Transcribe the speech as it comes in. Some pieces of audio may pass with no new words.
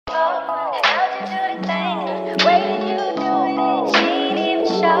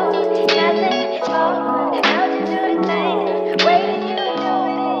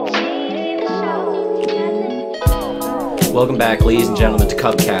Welcome back, ladies and gentlemen, to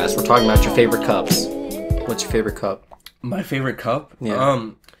Cupcast. We're talking about your favorite cups. What's your favorite cup? My favorite cup? Yeah.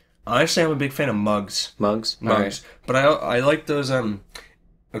 Honestly, I'm a big fan of mugs. Mugs? Mugs. Right. But I like those,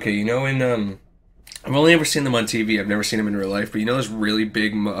 okay, you know I've only ever seen them on TV. I've never seen them in real life. But you know those really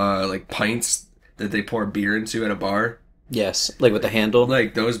big, like, pints that they pour beer into at a bar? Yes. Like with the handle?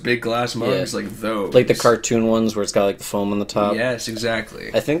 Like those big glass mugs, like those. Like the cartoon ones where it's got like the foam on the top? Yes,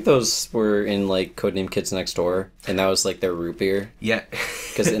 exactly. I think those were in like Codename Kids Next Door, and that was like their root beer. Yeah.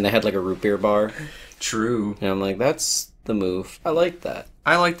 And they had like a root beer bar. True. And I'm like, that's the move. I like that.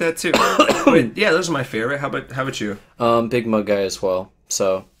 I like that too. But yeah, those are my favorite. How about you? Big mug guy as well.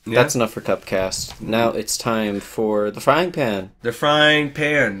 So that's enough for Cupcast. Now it's time for the frying pan. The frying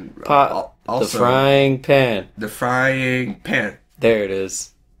pan. The frying pan. The frying pan. There it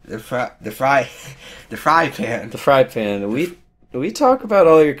is. The fry pan. The fry pan. We talk about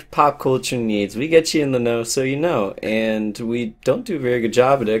all your pop culture needs. We get you in the know so you know. And we don't do a very good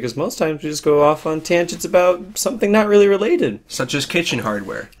job at it because most times we just go off on tangents about something not really related. Such as kitchen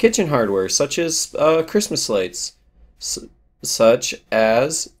hardware. Kitchen hardware, such as Christmas lights. Such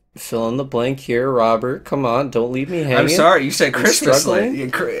as... Fill in the blank here, Robert. Come on, don't leave me hanging. I'm sorry, you said Christmas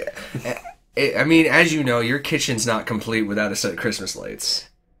light. I mean, as you know, your kitchen's not complete without a set of Christmas lights.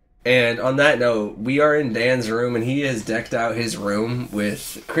 And on that note, we are in Dan's room, and he has decked out his room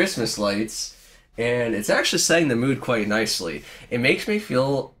with Christmas lights, and it's actually setting the mood quite nicely. It makes me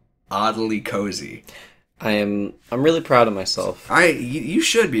feel oddly cozy. I'm really proud of myself. You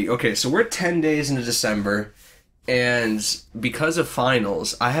should be. Okay, so we're 10 days into December. And because of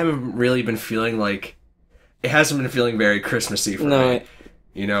finals, I haven't really been feeling like... It hasn't been feeling very Christmassy for me.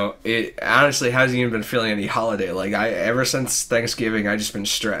 You know, it honestly hasn't even been feeling any holiday. Like, ever since Thanksgiving, I've just been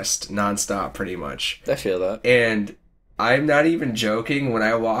stressed nonstop, pretty much. I feel that. And I'm not even joking. When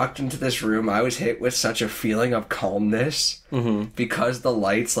I walked into this room, I was hit with such a feeling of calmness. Mm-hmm. Because the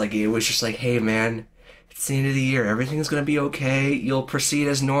lights, like, it was just like, hey, man, it's the end of the year. Everything's going to be okay. You'll proceed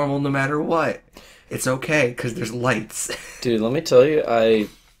as normal no matter what. It's okay, because there's lights. Dude, let me tell you, I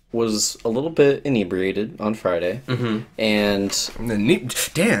was a little bit inebriated on Friday. Mm-hmm.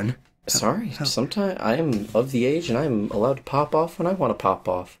 And... Dan? Sorry, sometimes I am of the age and I'm allowed to pop off when I want to pop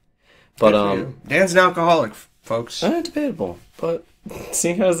off. But, Dan's an alcoholic, folks. Debatable. But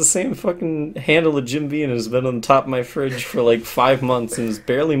seeing as the same fucking handle of Jim Beam has been on the top of my fridge for like 5 months and has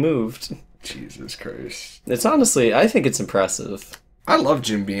barely moved. Jesus Christ. It's honestly, I think it's impressive. I love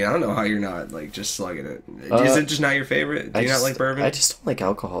Jim Beam. I don't know how you're not, like, just slugging it. Is it just not your favorite? Do you not like bourbon? I just don't like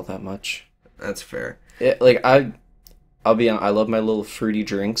alcohol that much. That's fair. I'll be honest, I love my little fruity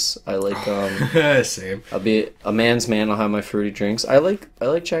drinks. I like, Same. I'll be a man's man, I'll have my fruity drinks. I like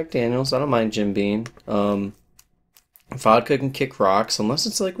Jack Daniels. I don't mind Jim Beam. Vodka can kick rocks, unless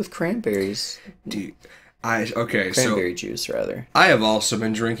it's, like, with cranberries. Dude, Cranberry juice, rather. I have also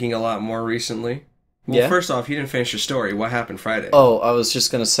been drinking a lot more recently. Well, first off, you didn't finish your story. What happened Friday? Oh, I was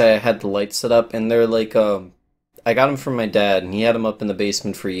just going to say I had the lights set up, and they're like, I got them from my dad, and he had them up in the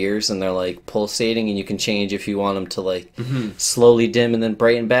basement for years, and they're like pulsating, and you can change if you want them to like slowly dim and then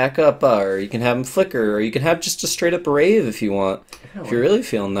brighten back up, or you can have them flicker, or you can have just a straight up rave if you want, if you're really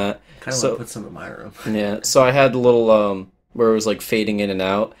feeling that. Kind of want to put some in my room. Yeah, so I had a little, where it was like fading in and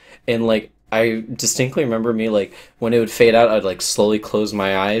out, and like, I distinctly remember me, like, when it would fade out, I'd, like, slowly close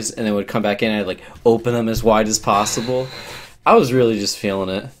my eyes, and it would come back in, and I'd, like, open them as wide as possible. I was really just feeling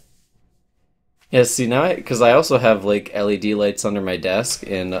it. Yeah, see, now, because I also have, like, LED lights under my desk,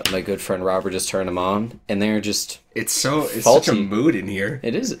 and my good friend Robert just turned them on, and they're just It's such a mood in here.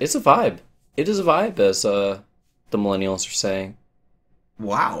 It is. It's a vibe. It is a vibe, as the millennials are saying.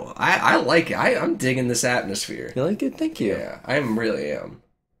 Wow. I like it. I'm digging this atmosphere. You like it? Thank you. Yeah, I really am.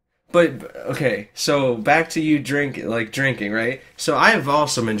 But, okay, so back to you drinking, right? So I have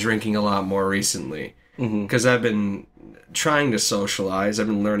also been drinking a lot more recently. Because I've been trying to socialize. I've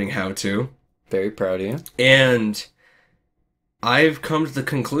been learning how to. Very proud of you. And I've come to the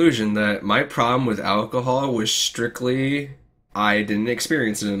conclusion that my problem with alcohol was strictly I didn't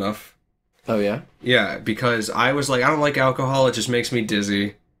experience it enough. Oh, yeah? Yeah, because I was like, I don't like alcohol. It just makes me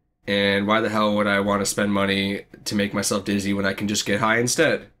dizzy. And why the hell would I want to spend money to make myself dizzy when I can just get high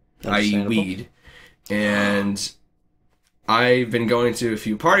instead? I.e. weed. And I've been going to a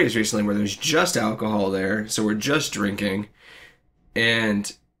few parties recently where there's just alcohol there, so we're just drinking.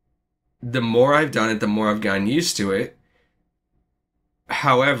 And the more I've done it, the more I've gotten used to it.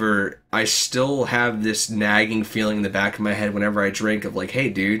 However, I still have this nagging feeling in the back of my head whenever I drink of like,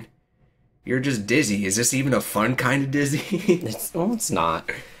 hey, dude, you're just dizzy. Is this even a fun kind of dizzy? It's not.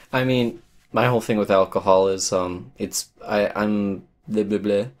 I mean, my whole thing with alcohol is, I'm... Blah, blah,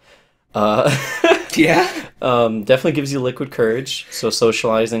 blah. Yeah? Definitely gives you liquid courage, so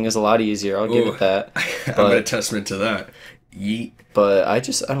socializing is a lot easier. I'll give it that. I'm a testament to that. Yeet. But I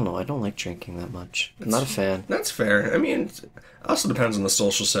don't know. I don't like drinking that much. I'm not a fan. That's fair. I mean, it also depends on the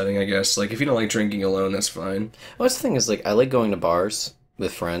social setting, I guess. Like, if you don't like drinking alone, that's fine. Well, that's the thing is, like, I like going to bars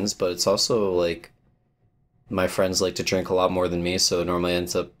with friends, but it's also, like, my friends like to drink a lot more than me, so it normally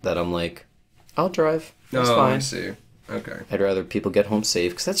ends up that I'm like, I'll drive. That's fine. I see. Okay. I'd rather people get home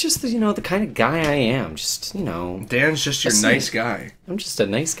safe, because that's just, the kind of guy I am. Just, Dan's just your nice guy. I'm just a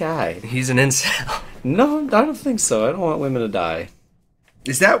nice guy. He's an incel. No, I don't think so. I don't want women to die.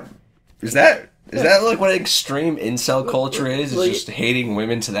 Is that like what extreme incel culture is? Is just hating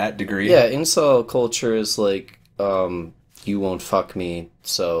women to that degree? Yeah, incel culture is like, you won't fuck me,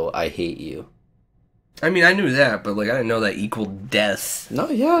 so I hate you. I mean, I knew that, but, like, I didn't know that equaled death. No,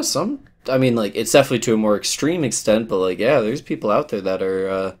 yeah, I mean, like, it's definitely to a more extreme extent, but, like, yeah, there's people out there that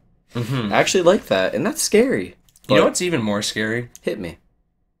are, actually like that, and that's scary. You know what's even more scary? Hit me.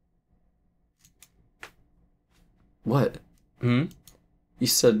 What? You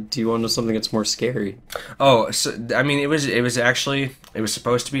said, do you want to know something that's more scary? Oh, so, I mean, it was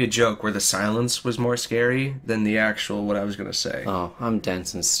supposed to be a joke where the silence was more scary than the actual what I was going to say. Oh, I'm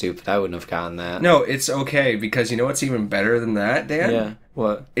dense and stupid. I wouldn't have gotten that. No, it's okay, because you know what's even better than that, Dan? Yeah,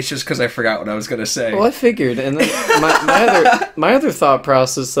 what? It's just because I forgot what I was going to say. Well, I figured, and then my other thought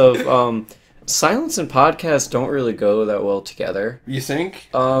process of, silence and podcasts don't really go that well together. You think?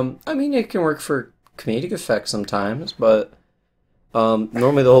 I mean, it can work for comedic effect sometimes, but...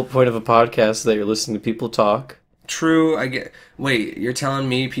 normally the whole point of a podcast is that you're listening to people talk. True, I get... Wait, you're telling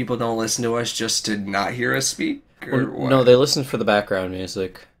me people don't listen to us just to not hear us speak? Or what? No, they listen for the background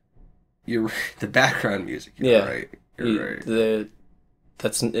music. The background music, you're right. You're right.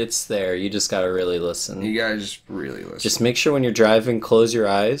 It's there, you just gotta really listen. You guys really listen. Just make sure when you're driving, close your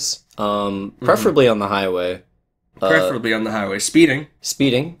eyes. Preferably on the highway. Preferably on the highway. Speeding.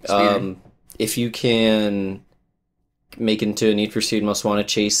 If you can... make into a Need for Speed Most Wanted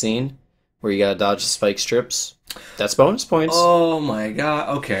chase scene where you gotta dodge the spike strips. That's bonus points. Oh my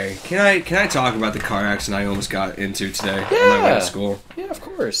god. Okay. Can I talk about the car accident I almost got into today on my way to school? Yeah, of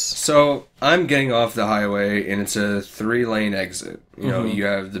course. So I'm getting off the highway and it's a 3-lane exit. You know, you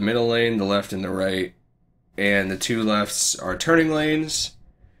have the middle lane, the left, and the right, and the two lefts are turning lanes.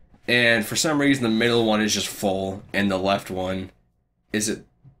 And for some reason, the middle one is just full, and the left one is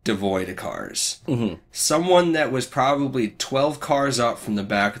devoid of cars. Someone that was probably 12 cars up from the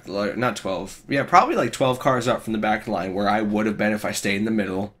back of the line, not 12, yeah, probably like 12 cars up from the back of the line where I would have been if I stayed in the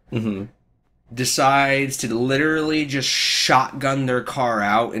middle, decides to literally just shotgun their car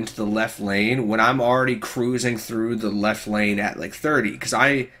out into the left lane when I'm already cruising through the left lane at like 30, because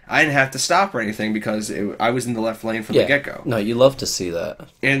I didn't have to stop or anything because I was in the left lane from the get-go. No, you love to see that.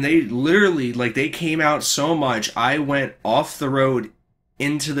 And they literally, like, they came out so much, I went off the road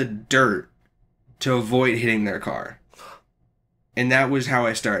into the dirt to avoid hitting their car. And that was how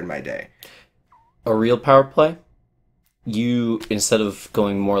I started my day. A real power play, you, instead of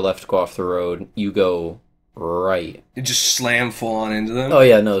going more left to go off the road, you go right. It just slam full on into them? Oh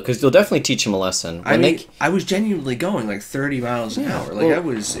yeah, no, because you'll definitely teach them a lesson. I was genuinely going like 30 miles an hour. Like, it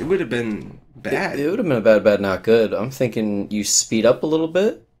would have been bad. It would have been a bad, not good. I'm thinking you speed up a little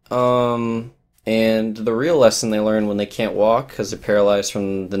bit. And the real lesson they learn when they can't walk because they're paralyzed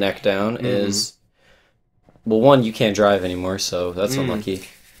from the neck down is, well, one, you can't drive anymore, so that's unlucky.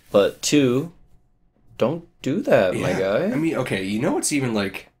 But two, don't do that, my guy. I mean, okay, you know what's even,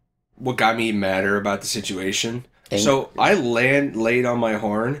 like, what got me madder about the situation? So I laid on my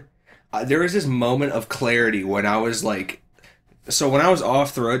horn. There was this moment of clarity when I was, like... So when I was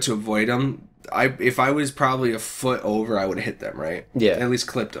off the road to avoid them, if I was probably a foot over, I would have hit them, right? Yeah. At least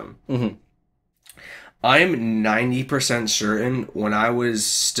clipped them. I'm 90% certain when I was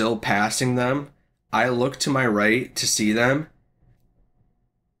still passing them, I looked to my right to see them.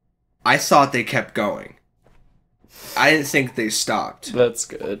 I thought they kept going. I didn't think they stopped. That's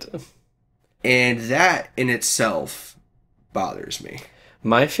good. And that in itself bothers me.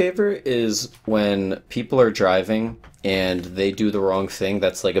 My favorite is when people are driving and they do the wrong thing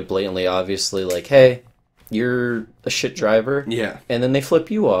that's like a blatantly obviously like, hey, you're a shit driver. Yeah. And then they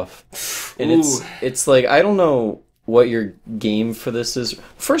flip you off. And it's like, I don't know what your game for this is.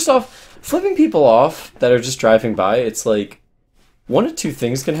 First off, flipping people off that are just driving by, it's like, one of two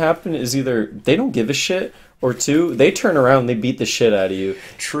things can happen is either they don't give a shit, or two, they turn around and they beat the shit out of you.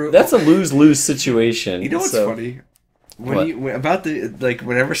 True. That's a lose-lose situation. You know what's funny?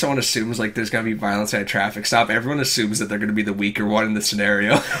 Whenever someone assumes like there's gonna be violence at a traffic stop, everyone assumes that they're gonna be the weaker one in the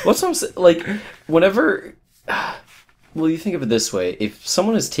scenario. What's what I'm saying? Like, whenever Well, you think of it this way: if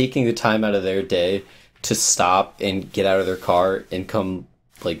someone is taking the time out of their day to stop and get out of their car and come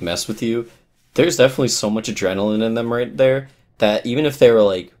like mess with you, there's definitely so much adrenaline in them right there that even if they were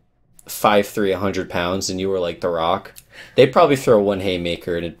like 5'3", 100 pounds, and you were like The Rock, they'd probably throw one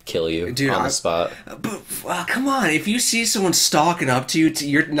haymaker and it'd kill you Dude, on the spot. But come on, if you see someone stalking up to you,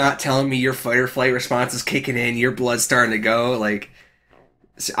 you're not telling me your fight or flight response is kicking in, your blood's starting to go. Like,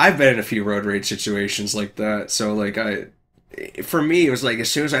 see, I've been in a few road rage situations like that. So like for me, it was like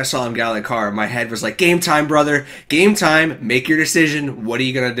as soon as I saw him get out of the car, my head was like, game time, brother, game time. Make your decision. What are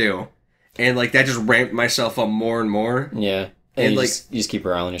you gonna do? And like that just ramped myself up more and more. Yeah. And you just keep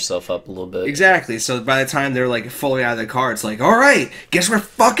riling yourself up a little bit. Exactly. So by the time they're like fully out of the car, it's like, all right, guess we're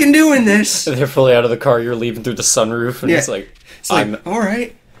fucking doing this. They're fully out of the car. You're leaving through the sunroof, and it's like all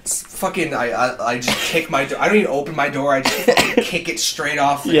right. It's fucking, I just kick my door. I don't even open my door. I just fucking kick it straight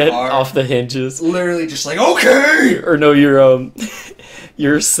off the car. Off the hinges. Literally just like, okay. Or no,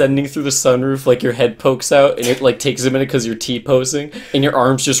 you're ascending through the sunroof, like your head pokes out, and it like takes a minute because you're T-posing, and your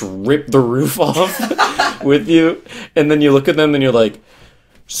arms just rip the roof off with you, and then you look at them and you're like,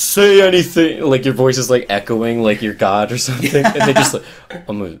 say anything, like your voice is like echoing like you're God or something, and they just like,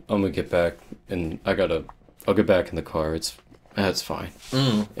 I'm gonna get back, and I'll get back in the car. That's fine.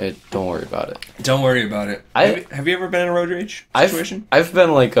 Don't worry about it. Don't worry about it. Have you ever been in a road rage situation? I've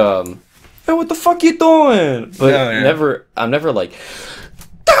been like, hey, what the fuck you doing? But I'm never like,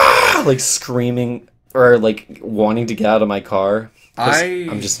 like screaming or like wanting to get out of my car.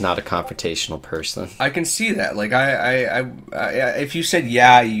 I'm just not a confrontational person. I can see that. Like I if you said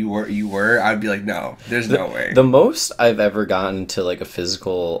you were, I'd be like, no, there's no way. The most I've ever gotten into like a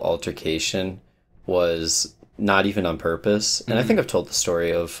physical altercation was not even on purpose. And I think I've told the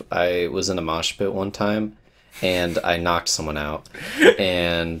story of I was in a mosh pit one time and I knocked someone out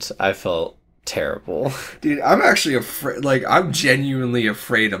and I felt terrible. Dude, I'm actually afraid. Like, I'm genuinely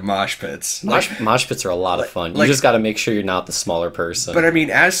afraid of mosh pits. Mosh pits are a lot of fun. You just got to make sure you're not the smaller person. But I mean,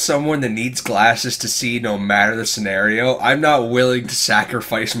 as someone that needs glasses to see no matter the scenario, I'm not willing to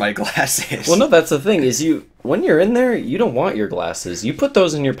sacrifice my glasses. Well, no, that's the thing is when you're in there, you don't want your glasses. You put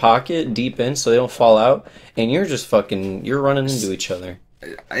those in your pocket deep in so they don't fall out, and you're just you're running into each other.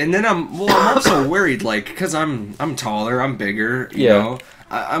 And then I'm also worried, like, because I'm taller, I'm bigger, you know.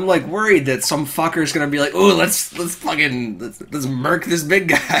 I'm like worried that some fucker's gonna be like, "Oh, let's murk this big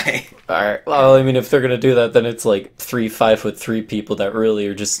guy." All right. Well, I mean, if they're gonna do that, then it's like 3 5'3" people that really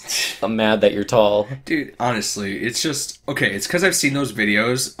are just mad that you're tall. Dude, honestly, it's just okay. It's because I've seen those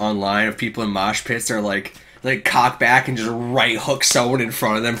videos online of people in mosh pits that are like cock back and just right hook someone in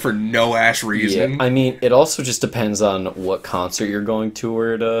front of them for no ass reason. Yeah, I mean, it also just depends on what concert you're going to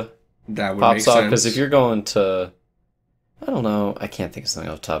where that would pops make off. sense. Because if you're going to, I don't know, I can't think of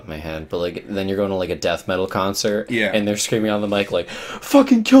something off the top of my head, but like then you're going to like a death metal concert, and they're screaming on the mic like,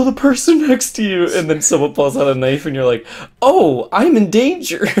 "Fucking kill the person next to you!" And then someone pulls out a knife, and you're like, "Oh, I'm in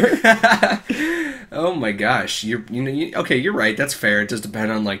danger." Oh my gosh, okay, you're right. That's fair. It does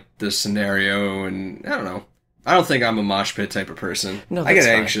depend on like the scenario, and I don't know. I don't think I'm a mosh pit type of person. No, I get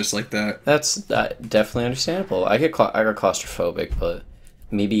anxious like that. That's definitely understandable. I got claustrophobic, but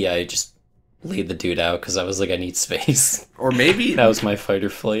maybe I just laid the dude out because I was like, I need space. Or maybe that was my fight or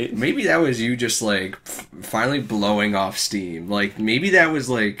flight. Maybe that was you just like finally blowing off steam. Like maybe that was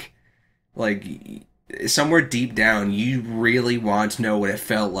like somewhere deep down you really want to know what it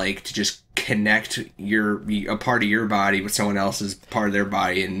felt like to just connect a part of your body with someone else's part of their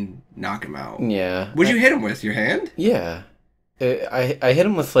body and knock him out. Yeah. What'd you hit him with? Your hand? Yeah. I hit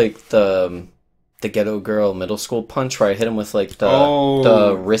him with like the Ghetto Girl middle school punch where I hit him with like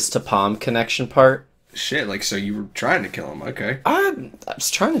the wrist to palm connection part. Shit, like so you were trying to kill him, okay. I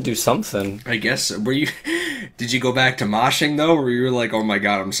was trying to do something. I guess. Did you go back to moshing though, or you were like, oh my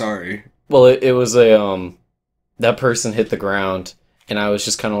god, I'm sorry? Well, it was that person hit the ground and I was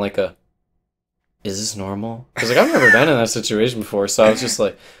just kind of like is this normal? Because like I've never been in that situation before, so I was just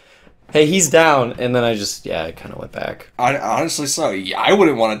like, hey, he's down, and then I kind of went back. Honestly, I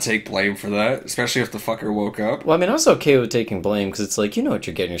wouldn't want to take blame for that, especially if the fucker woke up. Well, I mean, I was okay with taking blame, because it's like, you know what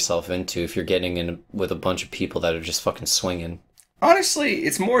you're getting yourself into if you're getting in with a bunch of people that are just fucking swinging. Honestly,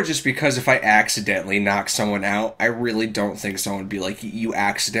 it's more just because if I accidentally knock someone out, I really don't think someone would be like, you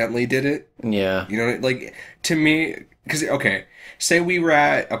accidentally did it. Yeah. You know, like, to me, because, okay, say we were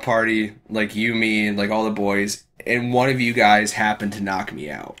at a party, like you, me, and like all the boys, and one of you guys happened to knock me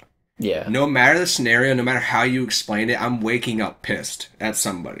out. Yeah. No matter the scenario, no matter how you explain it, I'm waking up pissed at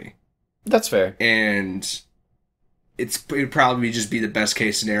somebody. That's fair. And it'd probably just be the best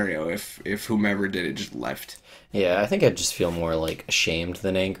case scenario if whomever did it just left. Yeah, I think I'd just feel more like ashamed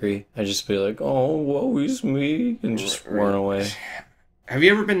than angry. I'd just be like, "Oh, woe is me," and just run away. Have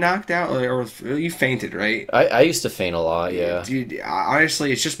you ever been knocked out or you fainted, right? I used to faint a lot, yeah. Dude,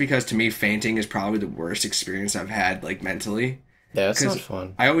 honestly, it's just because to me fainting is probably the worst experience I've had, like, mentally. Yeah, it's not 'Cause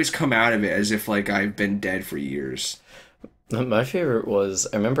fun. I always come out of it as if like I've been dead for years. My favorite was,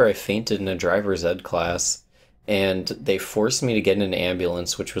 I remember I fainted in a driver's ed class, and they forced me to get in an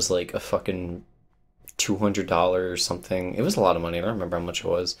ambulance, which was like a fucking $200 or something. It was a lot of money. I don't remember how much it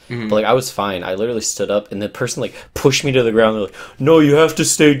was. But like I was fine. I literally stood up and the person like pushed me to the ground. They're like, "No, you have to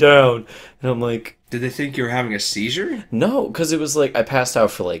stay down." And I'm like, Did they think you were having a seizure? "No," because it was like I passed out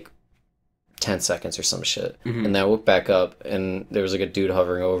for like 10 seconds or some shit. And then I woke back up and there was like a dude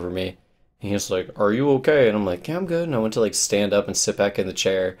hovering over me. And he was like, "Are you okay?" And I'm like, "Yeah, I'm good." And I went to like stand up and sit back in the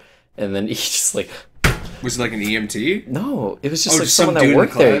chair. And then he just like, Was it like an EMT? no, it was just Oh, like just some someone dude that in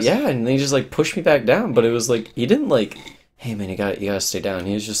worked there. class? Yeah, and they just like pushed me back down. But it was like he didn't like, "Hey man, you gotta stay down."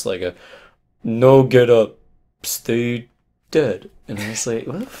 He was just like a, "No, get up, stay dead." And I was like,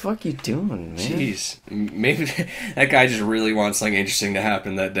 "What the fuck you doing, man?" Jeez, maybe that guy just really wants something interesting to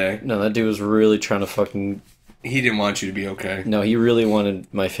happen that day. No, that dude was really trying to fucking. He didn't want you to be okay. No, he really wanted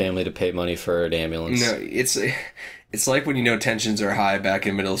my family to pay money for an ambulance. No, it's like when you know tensions are high back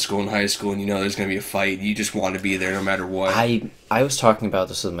in middle school and high school, and you know there's gonna be a fight. You just want to be there no matter what. I was talking about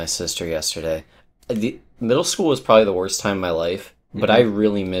this with my sister yesterday. The middle school was probably the worst time of my life, but I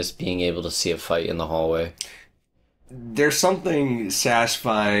really miss being able to see a fight in the hallway. There's something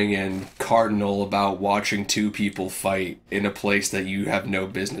satisfying and cardinal about watching two people fight in a place that you have no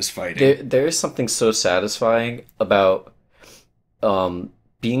business fighting. There is something so satisfying about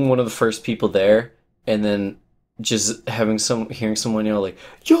being one of the first people there, and then just hearing someone yell like,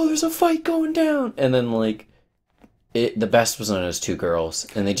 "Yo, there's a fight going down," and then like the best was when it was two girls,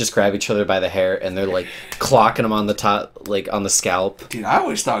 and they just grab each other by the hair, and they're like clocking them on the top, like on the scalp. Dude, I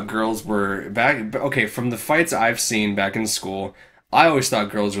always thought girls were okay, from the fights I've seen back in school, I always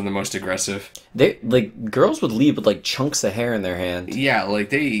thought girls were the most aggressive. They like girls would leave with like chunks of hair in their hand. Yeah, like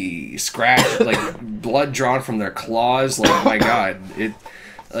they scratch, like blood drawn from their claws. Like, my God, it.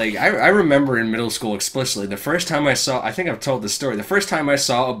 Like I remember in middle school explicitly the first time I saw. I think I've told this story. The first time I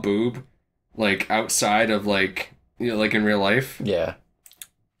saw a boob, like outside of like like in real life. Yeah.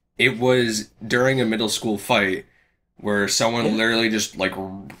 It was during a middle school fight where someone literally just like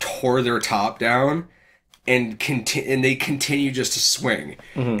tore their top down and they continue just to swing.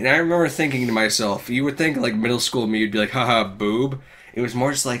 And I remember thinking to myself, you would think like middle school me would be like, haha, boob. It was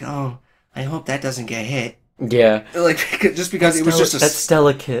more just like, oh, I hope that doesn't get hit. Yeah. Like just because it was just that's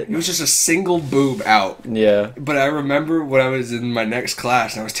delicate. It was just a single boob out. Yeah. But I remember when I was in my next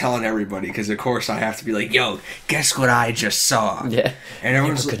class and I was telling everybody, because of course I have to be like, yo, guess what I just saw? Yeah. And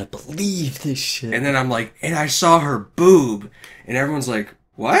everyone's never gonna believe this shit. And then I'm like, and I saw her boob. And everyone's like,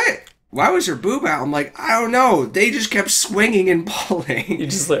 what? Why was her boob out? I'm like, I don't know. They just kept swinging and pulling. You're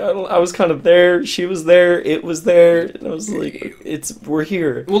just like, I was kind of there. She was there. It was there. And I was like, we're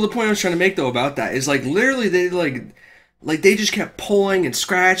here. Well, the point I was trying to make though about that is like literally they like they just kept pulling and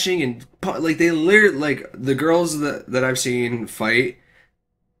scratching and like they literally like the girls that I've seen fight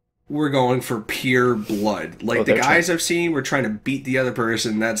were going for pure blood. Like the guys I've seen were trying to beat the other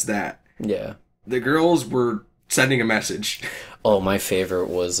person. That's that. Yeah. The girls were sending a message. Oh, my favorite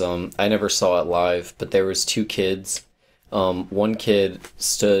was I never saw it live, but there was two kids. One kid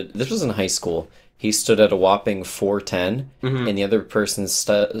stood. This was in high school. He stood at a whopping 4'10", and the other person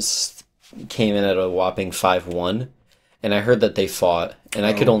came in at a whopping 5'1". And I heard that they fought, and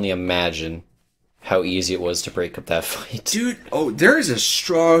I could only imagine how easy it was to break up that fight. Dude, there is a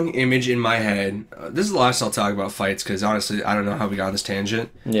strong image in my head. This is the last I'll talk about fights, because honestly, I don't know how we got on this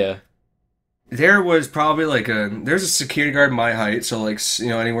tangent. Yeah. There was probably like there's a security guard my height, so like,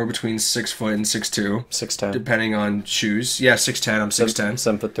 anywhere between 6 foot and 6'2". 6'10". Depending on shoes. Yeah, 6'10", I'm 6'10".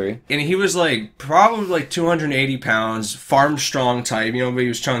 7'3". And he was like, probably like 280 pounds, farm strong type, but he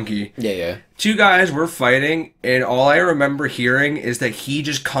was chunky. Yeah, yeah. Two guys were fighting, and all I remember hearing is that he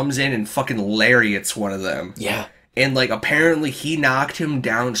just comes in and fucking lariats one of them. Yeah. And like apparently he knocked him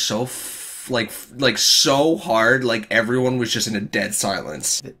down so so hard, like everyone was just in a dead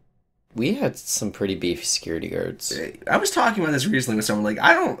silence. We had some pretty beefy security guards. I was talking about this recently with someone. Like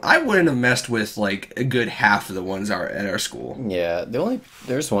I wouldn't have messed with like a good half of the ones at our school. Yeah,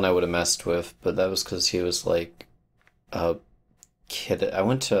 there's one I would have messed with, but that was because he was like a kid. I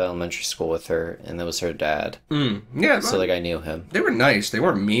went to elementary school with her, and that was her dad. Yeah, so like I knew him. They were nice. They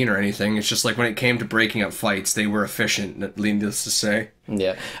weren't mean or anything. It's just like when it came to breaking up fights, they were efficient. Needless to say.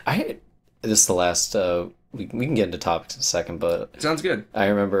 Yeah, this is the last we can get into topics in a second, but Sounds good. I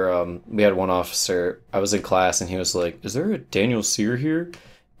remember we had one officer. I was in class and he was like, "Is there a Daniel Sear here?"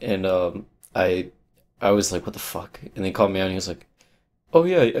 And I was like, "What the fuck?" And they called me out and he was like, "Oh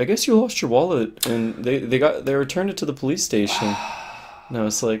yeah, I guess you lost your wallet and they returned it to the police station." And I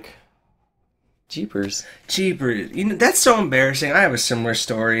was like, "Jeepers." Jeepers. You know, that's so embarrassing. I have a similar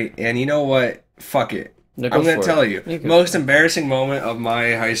story, and you know what? Fuck it. No, I'm going for to tell it. you. You go Most for it. embarrassing moment of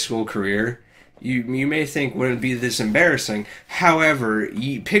my high school career. You may think wouldn't be this embarrassing. However,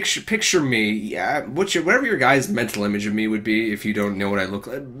 you picture me. Yeah, whatever your guys' mental image of me would be if you don't know what I look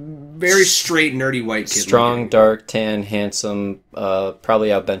like. Very straight, nerdy white kid. Strong, looking. dark, tan, handsome, probably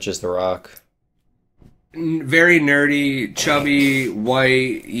outbenches The Rock. Very nerdy, chubby,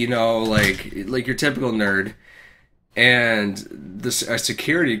 white. You know, like your typical nerd. And a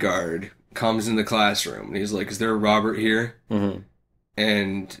security guard comes in the classroom and he's like, "Is there a Robert here?" Mm-hmm.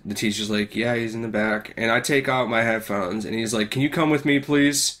 And the teacher's like, "Yeah, he's in the back." And I take out my headphones and he's like, "Can you come with me,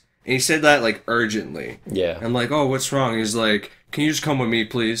 please?" And he said that like urgently. Yeah. I'm like, "Oh, what's wrong?" He's like, "Can you just come with me,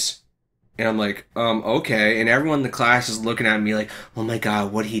 please?" And I'm like, okay. And everyone in the class is looking at me like, "Oh my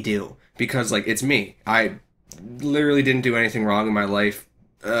God, what'd he do?" Because like, it's me. I literally didn't do anything wrong in my life.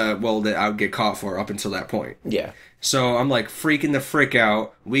 Well, that I would get caught for up until that point. Yeah. So I'm like freaking the frick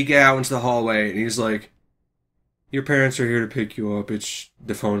out. We get out into the hallway and he's like, "Your parents are here to pick you up.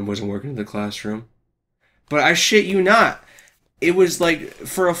 The phone wasn't working in the classroom." But I shit you not. It was like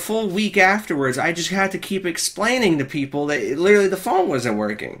for a full week afterwards, I just had to keep explaining to people that literally the phone wasn't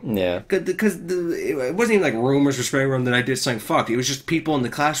working. Yeah. Because it wasn't even like rumors were spreading around that I did something fucked. It was just people in the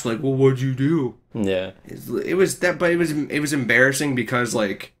class were like, "Well, what'd you do?" Yeah. It was that, but it was embarrassing because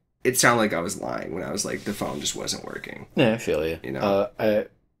like it sounded like I was lying when I was like the phone just wasn't working. Yeah, I feel you. You know?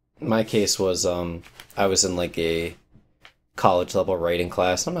 My case was I was in like a college level writing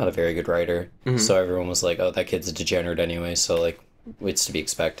class. I'm not a very good writer, so everyone was like, "Oh, that kid's a degenerate anyway." So like, it's to be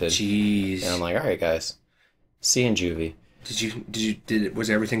expected. Jeez. And I'm like, "All right, guys, see you in juvie." Was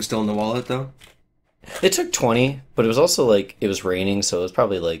everything still in the wallet though? It took 20, but it was also like it was raining, so it was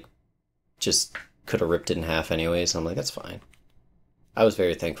probably like just could have ripped it in half anyway. So I'm like, that's fine. I was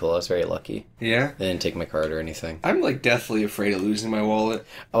very thankful. I was very lucky. Yeah. They didn't take my card or anything. I'm like deathly afraid of losing my wallet.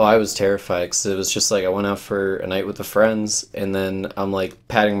 Oh, I was terrified because it was just like I went out for a night with the friends, and then I'm like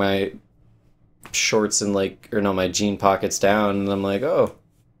patting my shorts and my jean pockets down, and I'm like, "Oh,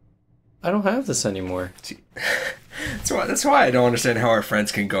 I don't have this anymore." That's why I don't understand how our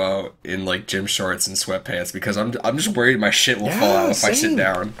friends can go out in like gym shorts and sweatpants because I'm just worried my shit will fall out if I sit same.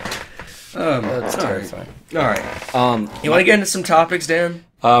 down. That's all terrifying. right. You want to get into some topics, Dan?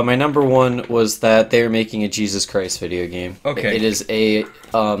 My number one was that they're making a Jesus Christ video game. Okay. It is a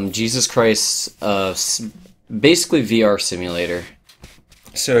Jesus Christ, basically VR simulator.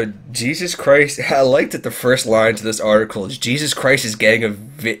 So Jesus Christ, I liked that the first line to this article is Jesus Christ is getting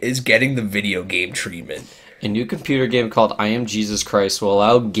the video game treatment. A new computer game called I Am Jesus Christ will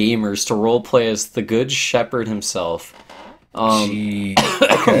allow gamers to roleplay as the Good Shepherd himself. Gee,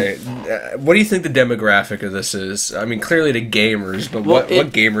 okay. What do you think the demographic of this is? I mean, clearly the gamers, but what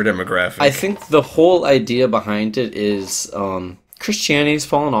gamer demographic? I think the whole idea behind it is Christianity's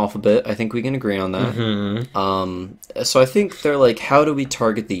fallen off a bit. I think we can agree on that. Mm-hmm. So I think they're like, how do we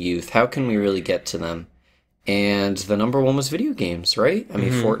target the youth? How can we really get to them? And the number one was video games, right? I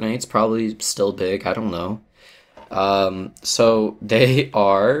mean, Fortnite's probably still big. I don't know. So they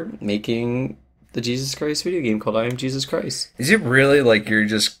are making the Jesus Christ video game called I Am Jesus Christ. Is it really like you're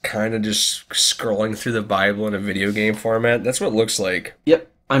just kind of just scrolling through the Bible in a video game format? That's what it looks like.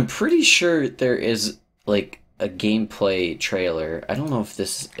 Yep. I'm pretty sure there is like a gameplay trailer. I don't know if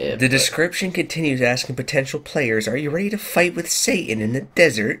this is it. The description continues asking potential players, "Are you ready to fight with Satan in the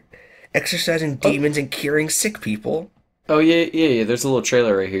desert, exorcising demons and curing sick people?" Oh, yeah. There's a little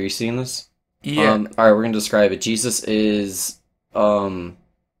trailer right here. You seeing this? Yeah. All right, we're going to describe it. Jesus is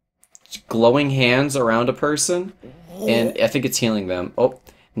glowing hands around a person, and I think it's healing them. Oh,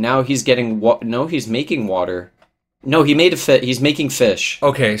 now he's getting no, he's making water. No, he's making fish.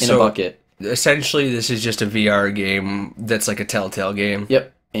 Okay, in a bucket. Essentially, this is just a VR game that's like a Telltale game.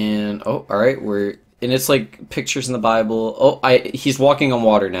 Yep. And all right, it's like pictures in the Bible. He's walking on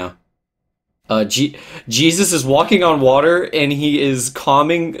water now. Jesus is walking on water, and he is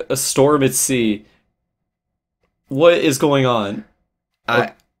calming a storm at sea. What is going on?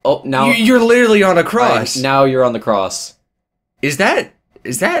 Now you're literally on a cross. Now you're on the cross. Is that's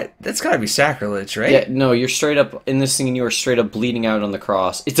gotta be sacrilege, right? Yeah, no, you're straight up in this thing, and you are straight up bleeding out on the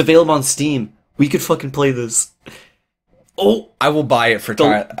cross. It's available on Steam. We could fucking play this. Oh, I will buy it for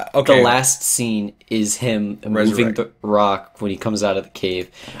time. the Okay. last scene is him moving Resurrect. the rock when he comes out of the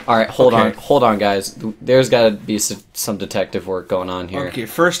cave. All right, hold on, guys. There's got to be some detective work going on here. Okay,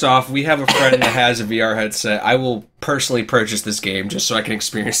 first off, we have a friend that has a VR headset. I will personally purchase this game just so I can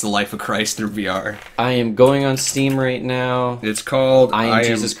experience the life of Christ through VR. I am going on Steam right now. It's called I am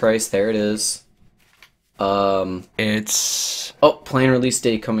Jesus Christ. There it is. It's... Planned release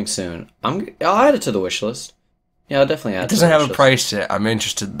date coming soon. I'll add it to the wish list. Yeah, I'll definitely add It it to doesn't the have wish a list. price yet. I'm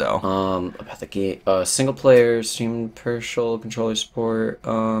interested, though. About the game, single player, stream partial, controller support,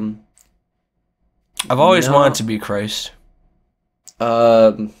 I've always no. wanted to be Christ.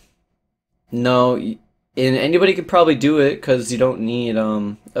 no, and anybody could probably do it, because you don't need,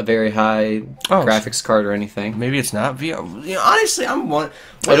 a very high graphics card or anything. Maybe it's not VR. You know, honestly, what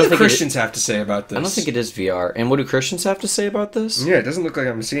I don't do the think Christians have to say about this? I don't think it is VR. And what do Christians have to say about this? Yeah, it doesn't look like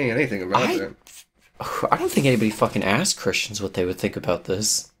I'm seeing anything about it. I don't think anybody fucking asked Christians what they would think about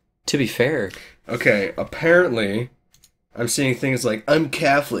this, to be fair. Okay, apparently, I'm seeing things like, I'm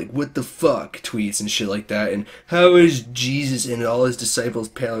Catholic, what the fuck, tweets and shit like that, and how is Jesus and all his disciples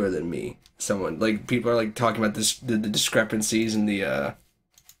paler than me? People are, like, talking about this, the discrepancies in the,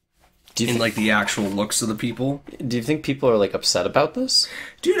 the actual looks of the people. Do you think people are, like, upset about this?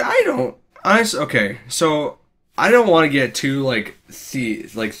 Dude, I don't, honestly, okay, so... I don't want to get too into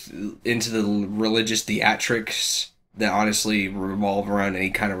the religious theatrics that honestly revolve around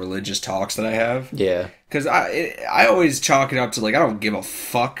any kind of religious talks that I have. Yeah. Because I always chalk it up to, like, I don't give a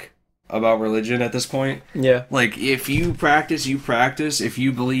fuck about religion at this point. Yeah. Like, if you practice, you practice. If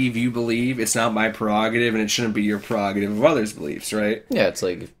you believe, you believe. It's not my prerogative, and it shouldn't be your prerogative of others' beliefs, right? Yeah, it's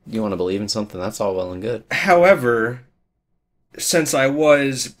like, if you want to believe in something, that's all well and good. However, since I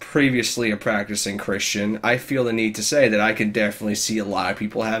was previously a practicing Christian, I feel the need to say that I can definitely see a lot of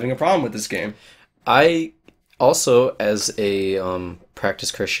people having a problem with this game. I also, as a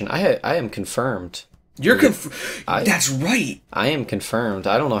practiced Christian, I am confirmed. You're That's right. I am confirmed.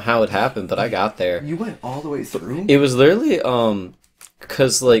 I don't know how it happened, but I got there. You went all the way through? It was literally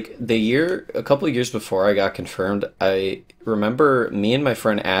because like a couple of years before I got confirmed, I remember me and my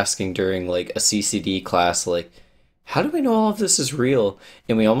friend asking during like a CCD class, like, how do we know all of this is real?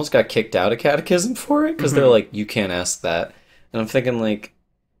 And we almost got kicked out of catechism for it, because they're like, you can't ask that. And I'm thinking, like,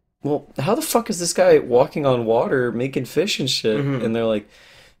 well, how the fuck is this guy walking on water, making fish and shit? And they're like,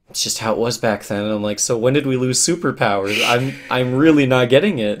 it's just how it was back then. And I'm like, so when did we lose superpowers? I'm really not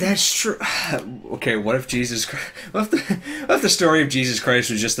getting it. That's true. Okay, what if what if the story of Jesus Christ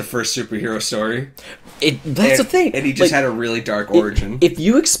was just the first superhero story? That's the thing. And he just had a really dark origin. If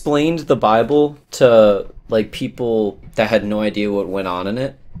you explained the Bible to like people that had no idea what went on in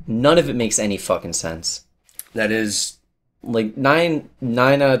it, none of it makes any fucking sense. That is like nine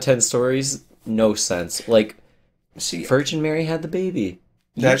out of 10 stories, no sense. Like, see, Virgin Mary had the baby.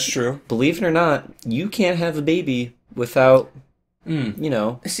 That's true. Believe it or not, you can't have a baby without,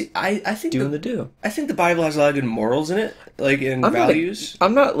 See, I think doing the do. I think the Bible has a lot of good morals in it, like in values.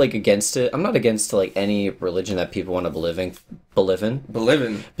 I'm not like against it. I'm not against like any religion that people want to believe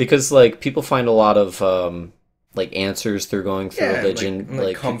in. Because like people find a lot of like answers through going through religion,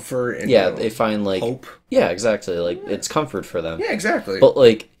 like comfort and they find like hope. Yeah, exactly. Like it's comfort for them. Yeah, exactly. But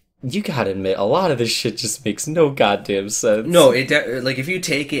like you gotta admit, a lot of this shit just makes no goddamn sense. No, like if you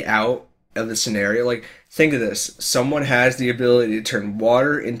take it out of the scenario, like think of this: someone has the ability to turn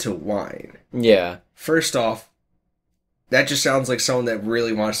water into wine. Yeah. First off, that just sounds like someone that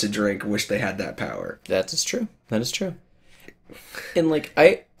really wants to drink wish they had that power. That is true. That is true. And like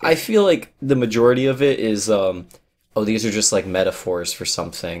I feel like the majority of it is these are just like metaphors for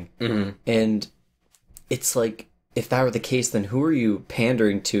something. And it's like, if that were the case, then who are you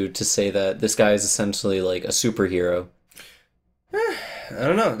pandering to say that this guy is essentially like a superhero? I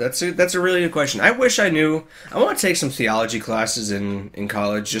don't know. That's a really good question. I wish I knew. I want to take some theology classes in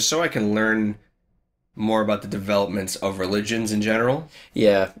college just so I can learn more about the developments of religions in general.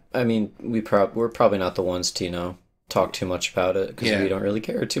 Yeah, I mean, we're probably not the ones to, talk too much about it, because we don't really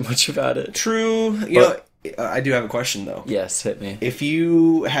care too much about it. True. I do have a question, though. Yes, hit me. If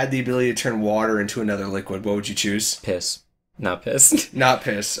you had the ability to turn water into another liquid, what would you choose? Piss. Not piss. Not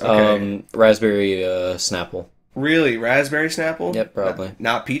piss. Okay. Raspberry Snapple. Really? Raspberry Snapple? Yep, probably.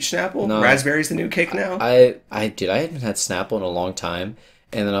 Not peach Snapple? No. Raspberry's the new kick now? I haven't had Snapple in a long time.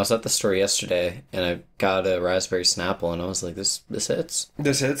 And then I was at the store yesterday, and I got a raspberry Snapple, and I was like, this hits.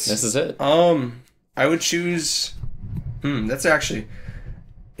 This hits? This is it. I would choose... that's actually...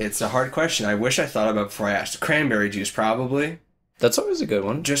 It's a hard question. I wish I thought about it before I asked. Cranberry juice, probably. That's always a good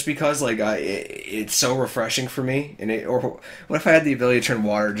one. Just because like it's so refreshing for me, or what if I had the ability to turn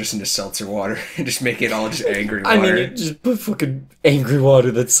water just into seltzer water and just make it all just angry water? I mean, you just put fucking angry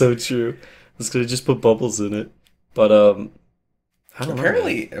water. That's so true. I was gonna just put bubbles in it, but I don't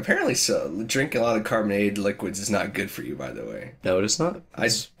know. Apparently, so drinking a lot of carbonated liquids is not good for you. By the way, No, it is not.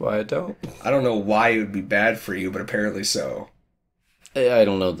 That's why I don't. I don't know why it would be bad for you, but apparently so. I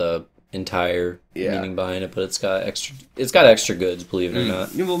don't know the entire Yeah. meaning behind it, but it's got extra goods, believe it or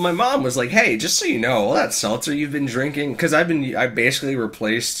not. Well, my mom was like, "Hey, just so you know, all that seltzer you've been drinking, because I basically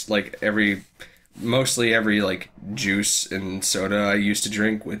replaced like mostly every like juice and soda I used to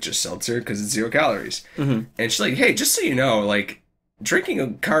drink with just seltzer because it's 0 calories." Mhm. And she's like, "Hey, just so you know, like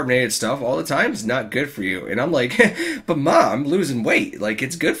drinking carbonated stuff all the time is not good for you." And I'm like, "But Mom, I'm losing weight. Like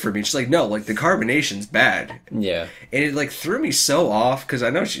it's good for me." She's like, "No, like the carbonation's bad." Yeah. And it like threw me so off because I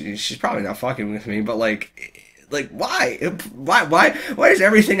know she's probably not fucking with me, but like why does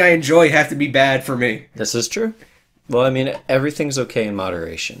everything I enjoy have to be bad for me? This is true. Well, I mean, everything's okay in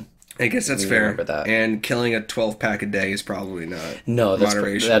moderation. I guess that's We fair. remember that. And killing a 12-pack a day is probably not No,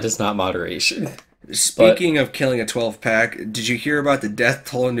 moderation. that is not moderation. Speaking of killing a 12-pack, did you hear about the death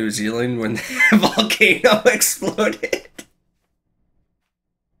toll in New Zealand when the volcano exploded?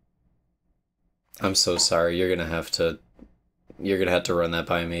 I'm so sorry. You're gonna have to run that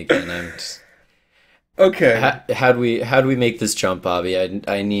by me again. I'm just, Okay. how do we make this jump, Bobby?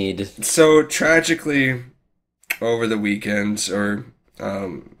 I need. So tragically, over the weekend, or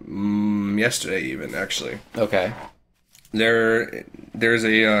yesterday even, actually, Okay. there's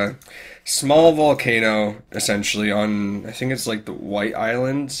a small volcano essentially on, I think it's like the White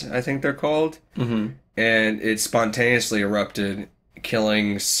Islands, I think they're called, Mm-hmm. and it spontaneously erupted,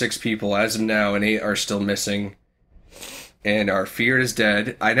 killing 6 people as of now, and 8 are still missing and are feared as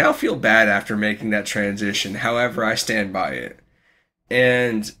dead. I now feel bad after making that transition. However, I stand by it.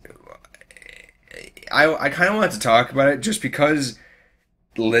 And I kind of wanted to talk about it just because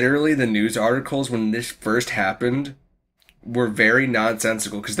literally the news articles when this first happened were very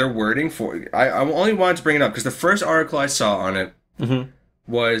nonsensical because their wording for I only wanted to bring it up because the first article I saw on it Mm-hmm.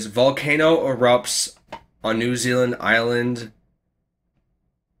 was volcano erupts on New Zealand island.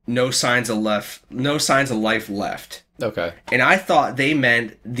 No signs of life left. Okay. And I thought they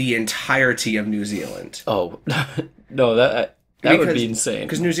meant the entirety of New Zealand. Oh no, that would be insane.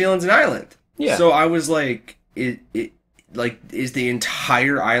 Because New Zealand's an island. Yeah. So I was like, is the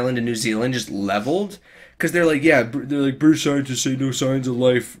entire island of New Zealand just leveled? Because they're like British scientists say no signs of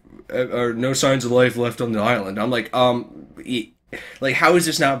life, or no signs of life left on the island. I'm like, like how is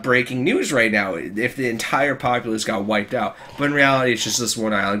this not breaking news right now? If the entire populace got wiped out, but in reality, it's just this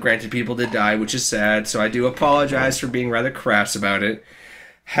one island. Granted, people did die, which is sad. So I do apologize for being rather crass about it.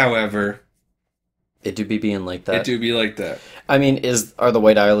 However, It do be being like that. it do be like that. I mean, are the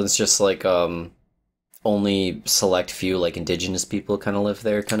White Islands just like only select few like indigenous people kind of live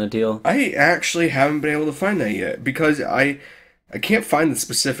there kind of deal? I actually haven't been able to find that yet because I can't find the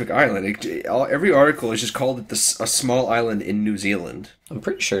specific island. Every article is just called it a small island in New Zealand. I'm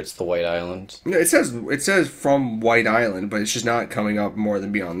pretty sure it's the White Island. No, it says from White Island, but it's just not coming up more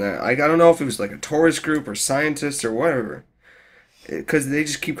than beyond that. I don't know if it was like a tourist group or scientists or whatever, because they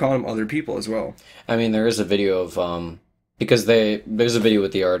just keep calling them other people as well. I mean, there is a video of because there's a video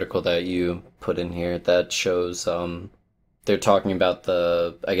with the article that you put in here that shows they're talking about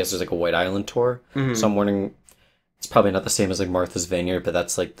I guess there's like a White Island tour. Mhm. So I'm wondering, it's probably not the same as like Martha's Vineyard, but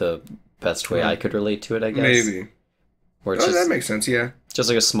that's like the best way I could relate to it, I guess. Maybe. Where it's That makes sense. Yeah. just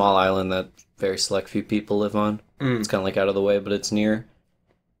like a small island that very select few people live on. Mm. It's kind of like out of the way, but it's near.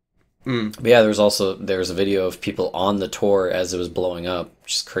 Mm. But yeah, there's a video of people on the tour as it was blowing up,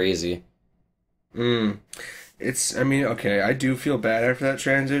 which is crazy. Mm. I mean, okay, I do feel bad after that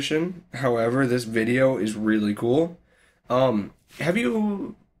transition. However, this video is really cool. Do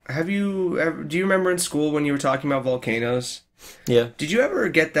you remember in school when you were talking about volcanoes? Yeah. Did you ever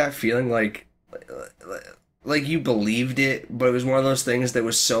get that feeling like you believed it, but it was one of those things that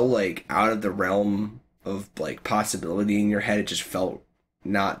was so like out of the realm of like possibility in your head, it just felt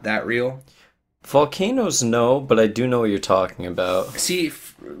not that real? Volcanoes, no, but I do know what you're talking about. See,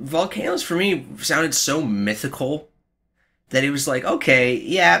 volcanoes for me sounded so mythical that it was like, okay,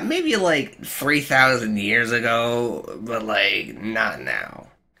 yeah, maybe like 3,000 years ago, but like not now.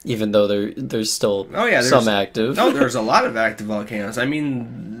 Even though there's still There's some active. No, there's a lot of active volcanoes. I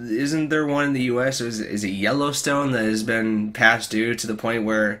mean, isn't there one in the U.S.? Is it Yellowstone that has been past due to the point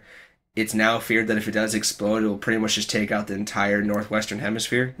where it's now feared that if it does explode, it will pretty much just take out the entire northwestern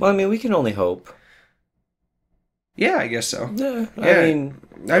hemisphere? Well, I mean, we can only hope. Yeah, I guess so. Yeah, Yeah.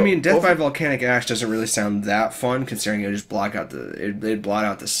 I mean, death over- by volcanic ash doesn't really sound that fun, considering it would just it'd blot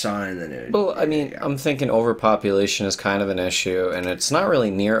out the sun, and then it. Well, I mean, Yeah. I'm thinking overpopulation is kind of an issue, and it's not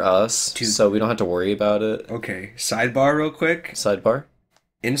really near us, so we don't have to worry about it. Okay, sidebar real quick. Sidebar.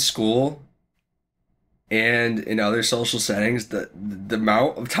 In school and in other social settings, the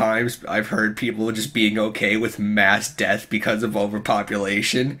amount of times I've heard people just being okay with mass death because of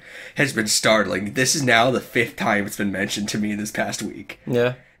overpopulation has been startling. This is now the 5th time it's been mentioned to me this past week.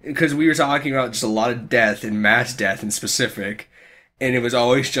 Yeah. Because we were talking about just a lot of death and mass death in specific, and it was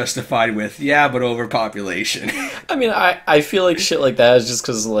always justified with, yeah, but overpopulation. I mean, I feel like shit like that is just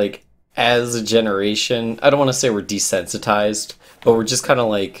because, like, as a generation, I don't want to say we're desensitized, but we're just kind of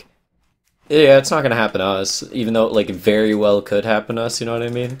like, yeah, it's not going to happen to us, even though, like, it very well could happen to us, you know what I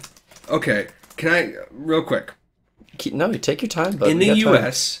mean? Okay, can I, real quick. No, you take your time, but In the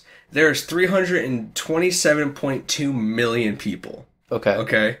U.S., there's 327.2 million people. Okay.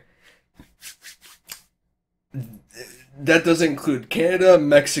 Okay? That doesn't include Canada,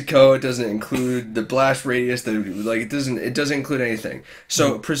 Mexico. It doesn't include the blast radius. It doesn't include anything.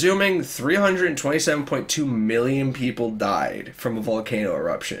 So, presuming 327.2 million people died from a volcano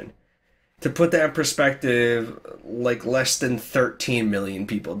eruption, to put that in perspective, like less than 13 million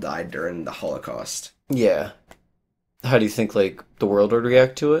people died during the Holocaust. Yeah. How do you think, like, the world would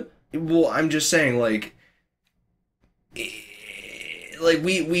react to it? Well, I'm just saying, like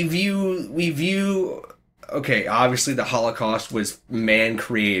we view. Okay, obviously the Holocaust was man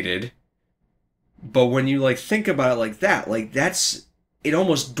created, but when you like think about it like that, like it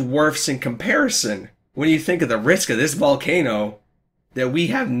almost dwarfs in comparison when you think of the risk of this volcano that we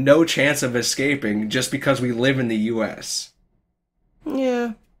have no chance of escaping just because we live in the U.S.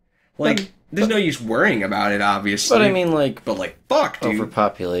 Yeah. Like, there's no use worrying about it, obviously. But I mean, like, fuck, dude.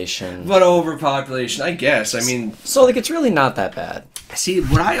 Overpopulation. But overpopulation, I guess. I mean, so like, it's really not that bad. see,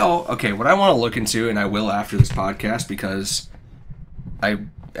 what I want to look into, and I will after this podcast because I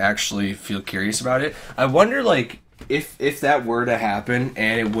actually feel curious about it. I wonder, like, if that were to happen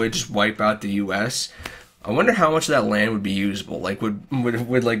and it would just wipe out the U.S., I wonder how much of that land would be usable. Like,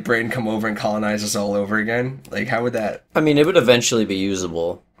 would like Britain come over and colonize us all over again? Like, how would that? I mean, it would eventually be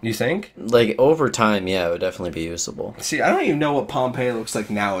usable. You think? Like, over time, yeah, it would definitely be usable. See, I don't even know what Pompeii looks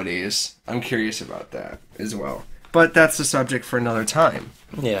like nowadays. I'm curious about that as well. But that's the subject for another time.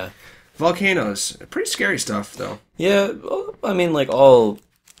 Yeah. Volcanoes, pretty scary stuff, though. Yeah, I mean, like, all,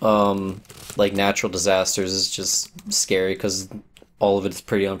 like, natural disasters is just scary because all of it's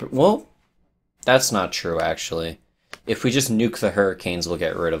pretty well, that's not true, actually. If we just nuke the hurricanes, we'll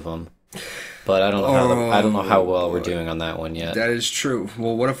get rid of them. But I don't know I don't know how well we're doing on that one yet. That is true.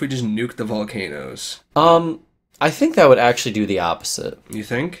 Well, what if we just nuke the volcanoes? I think that would actually do the opposite. You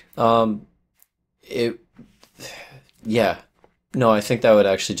think? Yeah. No, I think that would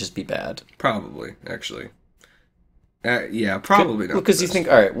actually just be bad. Probably, actually. Yeah, probably not. Because you think,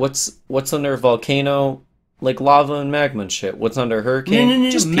 all right, what's under a volcano? Like lava and magma and shit. What's under a hurricane? No.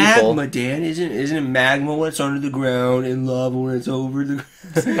 Just magma, people. Dan. Isn't it magma when it's under the ground and lava when it's over the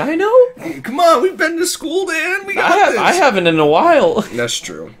ground? I know. Come on, we've been to school, Dan. We got this. I haven't in a while. That's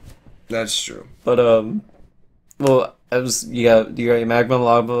true. That's true. But well, you got your magma and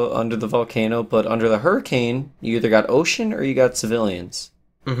lava under the volcano, but under the hurricane, you either got ocean or you got civilians.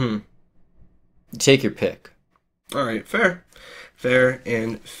 Mm-hmm. Take your pick. All right, fair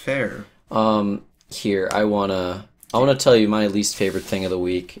and fair. Here, I wanna tell you my least favorite thing of the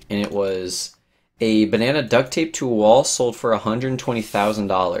week, and it was a banana duct taped to a wall sold for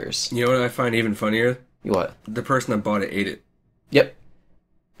 $120,000. You know what I find even funnier? What? The person that bought it ate it. Yep.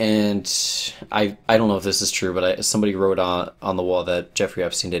 And I don't know if this is true, but somebody wrote on the wall that Jeffrey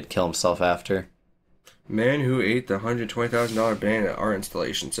Epstein did kill himself after. Man who ate the $120,000 banana art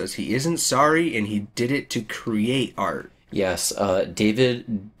installation says he isn't sorry and he did it to create art. Yes,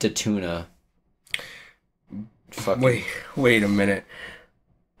 David DeTuna. Wait a minute.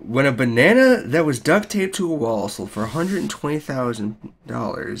 When a banana that was duct taped to a wall sold for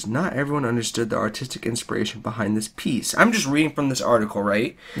 $120,000, not everyone understood the artistic inspiration behind this piece. I'm just reading from this article,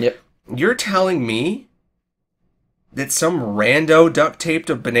 right? Yep. You're telling me that some rando duct taped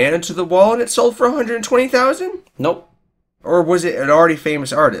a banana to the wall and it sold for $120,000? Nope. Or was it an already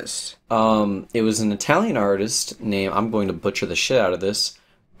famous artist? It was an Italian artist named, I'm going to butcher the shit out of this,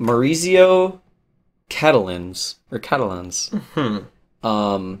 Maurizio Catalans. Mm-hmm.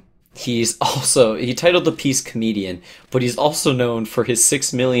 He titled the piece Comedian, but he's also known for his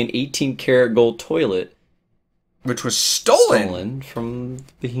 6 million 18-karat gold toilet, which was stolen from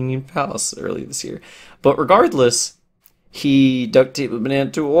the Bohemian Palace early this year. But regardless, he duct taped a banana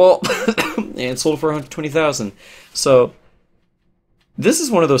to a wall and sold it for 120,000. So this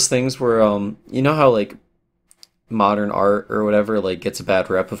is one of those things where you know how like modern art or whatever like gets a bad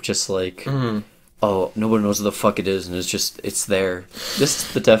rep of just like oh, nobody knows what the fuck it is and it's there. This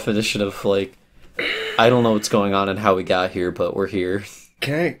is the definition of like I don't know what's going on and how we got here, but we're here.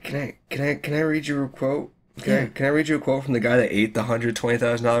 Can I read you a quote? Can I read you a quote from the guy that ate the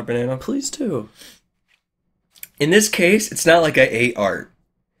 $120,000 banana? Please do. In this case, it's not like I ate art.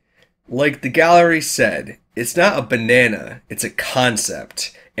 Like the gallery said, it's not a banana, it's a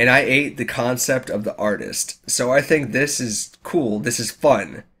concept. And I ate the concept of the artist. So I think this is cool, this is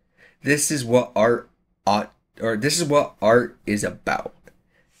fun. This is what art is about.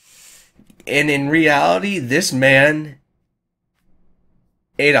 And in reality, this man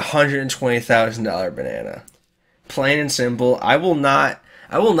ate a $120,000 banana. Plain and simple. I will not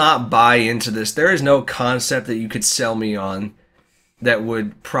buy into this. There is no concept that you could sell me on that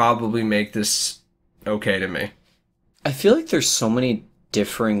would probably make this okay to me. I feel like there's so many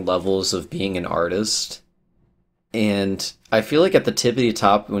differing levels of being an artist. And I feel like at the tippity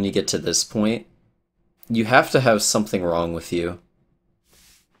top, when you get to this point, you have to have something wrong with you.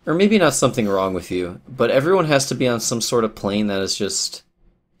 Or maybe not something wrong with you, but everyone has to be on some sort of plane that is just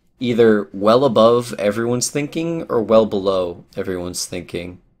either well above everyone's thinking or well below everyone's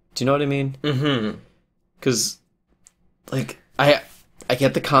thinking. Do you know what I mean? Mm-hmm. Because, like, I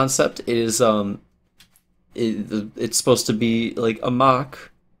get the concept. It is, it's supposed to be, like, a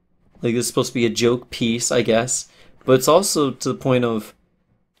mock. Like, it's supposed to be a joke piece, I guess. But it's also to the point of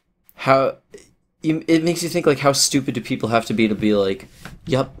how... It makes you think, like, how stupid do people have to be like,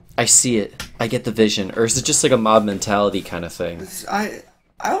 yep, I see it. I get the vision. Or is it just, like, a mob mentality kind of thing?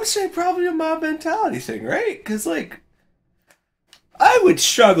 I would say probably a mob mentality thing, right? Because, like, I would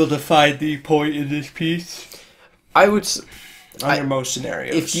struggle to find the point in this piece. I would... Under most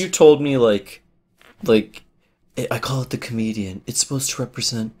scenarios. If you told me, like, I call it the comedian. It's supposed to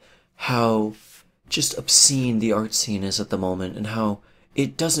represent how just obscene the art scene is at the moment and how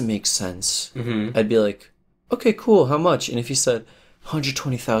it doesn't make sense. Mm-hmm. I'd be like, okay, cool, how much? And if you said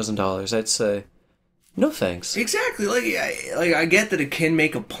 $120,000, I'd say, no thanks. Exactly. I get that it can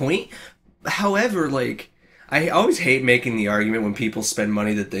make a point. However, like, I always hate making the argument when people spend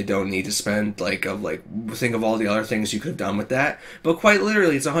money that they don't need to spend. Think of all the other things you could have done with that. But quite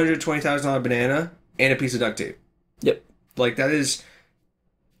literally, it's a $120,000 banana and a piece of duct tape. Yep. Like, that is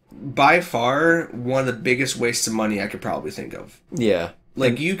by far one of the biggest wastes of money I could probably think of. Yeah.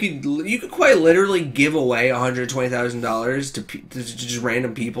 Like, you could quite literally give away $120,000 to just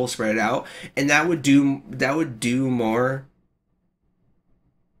random people, spread it out, and that would do more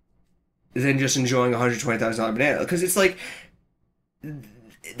than just enjoying a $120,000 banana. Because it's like,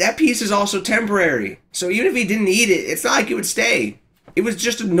 that piece is also temporary. So even if he didn't eat it, it's not like it would stay. It was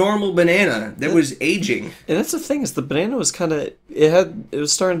just a normal banana that was aging. And that's the thing, is the banana was kind of, it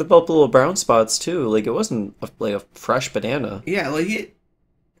was starting to develop little brown spots too. Like, it wasn't like a fresh banana. Yeah,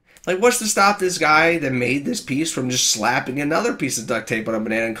 like, what's to stop this guy that made this piece from just slapping another piece of duct tape on a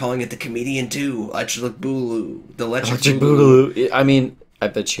banana and calling it the Comedian 2, Electric Boogaloo, the Electric Boogaloo? I mean, I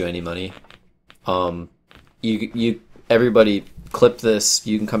bet you any money. Everybody clip this,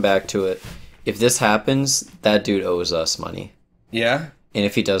 you can come back to it. If this happens, that dude owes us money. Yeah? And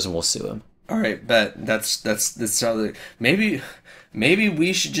if he doesn't, we'll sue him. Alright, bet. That's how maybe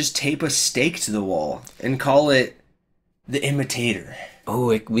we should just tape a stake to the wall and call it The Imitator.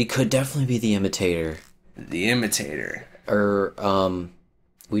 Oh, we could definitely be the imitator. The Imitator. Or,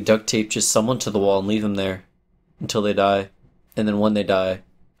 we duct tape just someone to the wall and leave them there until they die. And then when they die,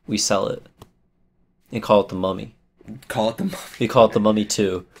 we sell it. And call it The Mummy. Call it The Mummy. We call it The Mummy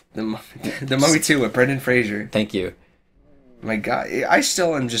 2. The Mummy 2 with Brendan Fraser. Thank you. My God, I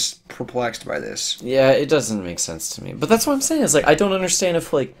still am just perplexed by this. Yeah, it doesn't make sense to me. But that's what I'm saying. It's like, I don't understand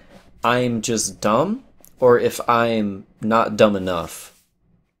if, like, I'm just dumb or if I'm not dumb enough.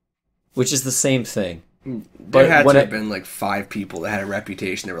 Which is the same thing. There had to have been like 5 people that had a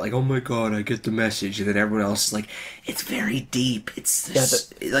reputation. They were like, "Oh my God, I get the message," and then everyone else is like, "It's very deep. It's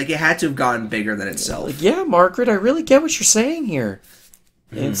this. Yeah, like it had to have gotten bigger than itself." Like, yeah, Margaret, I really get what you're saying here.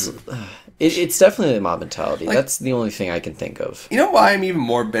 It's definitely the mob mentality. Like, that's the only thing I can think of. You know why I'm even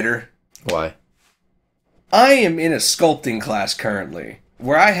more bitter? Why? I am in a sculpting class currently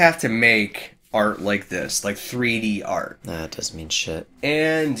where I have to make art like this, like 3D art. That doesn't mean shit.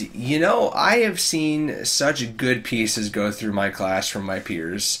 And, I have seen such good pieces go through my class from my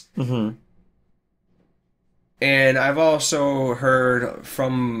peers. Mm-hmm. And I've also heard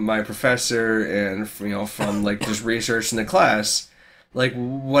from my professor and, from, like, just research in the class, like,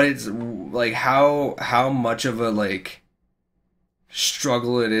 what it's, like, how much of a, like,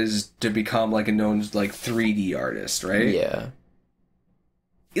 struggle it is to become like a known like 3D artist, right? Yeah.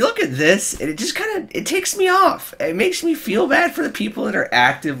 You look at this, and it just kind of it takes me off. It makes me feel bad for the people that are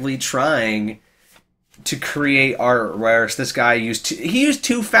actively trying to create art. Whereas this guy used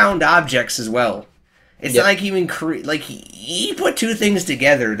two found objects as well. It's not like he even he put two things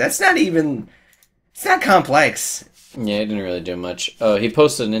together. That's not even. It's not complex. Yeah, he didn't really do much. He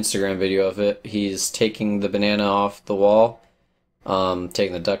posted an Instagram video of it. He's taking the banana off the wall,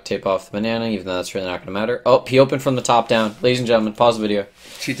 taking the duct tape off the banana, even though that's really not going to matter. Oh, he opened from the top down. Ladies and gentlemen, pause the video.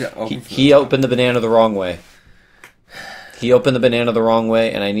 He opened the banana the wrong way. He opened the banana the wrong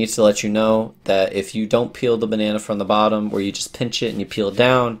way, and I need to let you know that if you don't peel the banana from the bottom, where you just pinch it and you peel it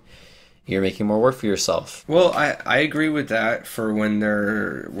down, you're making more work for yourself. Well, I agree with that for when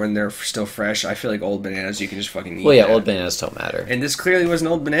they're still fresh. I feel like old bananas you can just fucking eat. Well, yeah, old bananas don't matter. And this clearly was an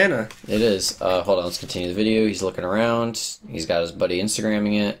old banana. It is. Hold on, let's continue the video. He's looking around. He's got his buddy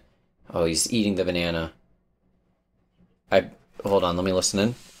Instagramming it. Oh, he's eating the banana. Hold on, let me listen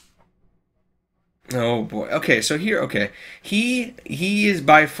in. Oh boy. Okay, so here, he is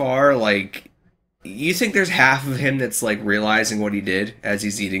by far like. You think there's half of him that's like realizing what he did as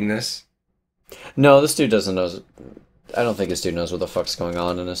he's eating this? No, this dude doesn't know. I don't think this dude knows what the fuck's going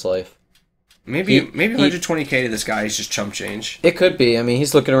on in his life. Maybe 120K to this guy is just chump change. It could be. I mean,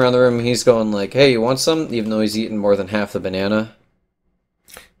 he's looking around the room and he's going like, "Hey, you want some?" Even though he's eaten more than half the banana.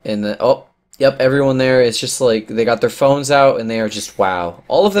 And then, oh, yep, everyone there is just like, they got their phones out and they are just, wow.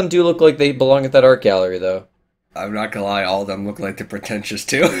 All of them do look like they belong at that art gallery, though. I'm not gonna lie, all of them look like they're pretentious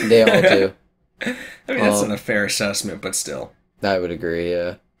too. They all do. I mean, that's not a fair assessment, but still. I would agree,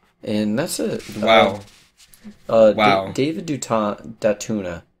 yeah. And that's it. Wow. Wow. David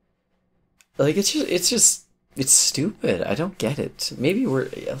Datuna. Like, it's stupid. I don't get it. Maybe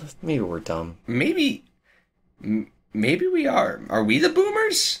we're dumb. Maybe we are. Are we the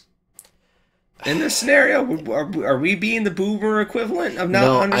boomers? In this scenario, are we being the boomer equivalent of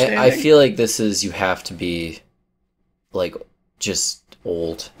not understanding? I feel like this is, you have to be, like, just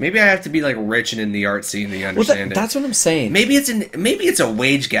old. Maybe I have to be like rich and in the art scene to understand it. That's what I'm saying. Maybe it's a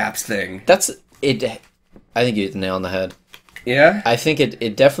wage gaps thing. That's it. I think you hit the nail on the head. Yeah? I think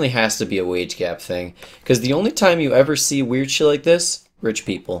it definitely has to be a wage gap thing. Because the only time you ever see weird shit like this, rich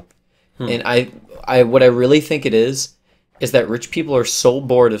people. And what I really think it is that rich people are so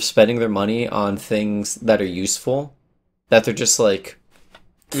bored of spending their money on things that are useful that they're just like,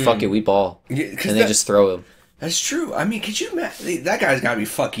 fuck it, we ball. Yeah, and they just throw them. That's true. I mean, could you imagine? That guy's got to be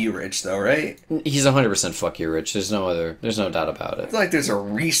fuck you rich, though, right? He's 100% fuck you rich. There's no doubt about it. I feel like there's a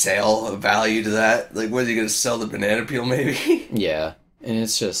resale value to that. Like, what, is he going to sell the banana peel, maybe? Yeah. And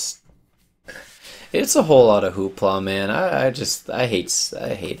it's a whole lot of hoopla, man. I hate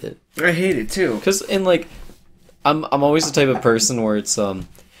it. I hate it, too. Because, I'm always the type of person where it's,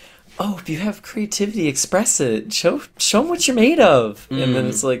 if you have creativity, express it. Show them what you're made of. And then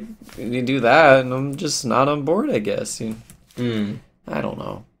it's like, you do that, and I'm just not on board, I guess. I don't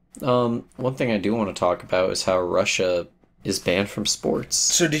know. One thing I do want to talk about is how Russia is banned from sports.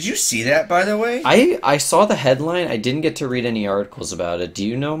 So did you see that, by the way? I saw the headline. I didn't get to read any articles about it. Do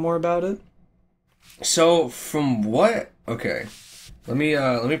you know more about it? So, from what... Okay. Let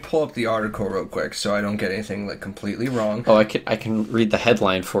me pull up the article real quick so I don't get anything like completely wrong. Oh, I can read the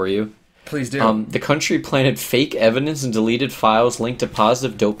headline for you. Please do. The country planted fake evidence and deleted files linked to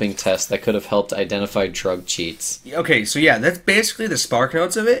positive doping tests that could have helped identify drug cheats. Okay, so yeah, that's basically the spark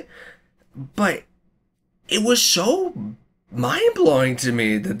notes of it. But it was so mind-blowing to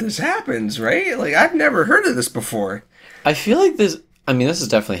me that this happens, right? Like, I've never heard of this before. I feel like this has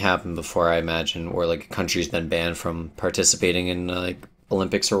definitely happened before, I imagine, where like a country's been banned from participating in like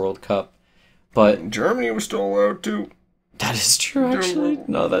Olympics or World Cup. But Germany was still allowed to. That is true, actually.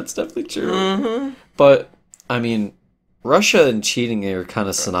 No, that's definitely true. Mm-hmm. But, I mean, Russia and cheating are kind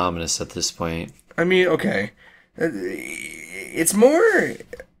of synonymous at this point. I mean, okay. It's more... It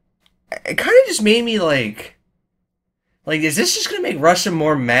kind of just made me like, is this just gonna make Russia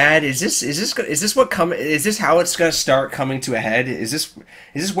more mad? Is this how it's gonna start coming to a head? Is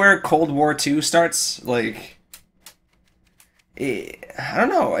this where Cold War II starts? Like, I don't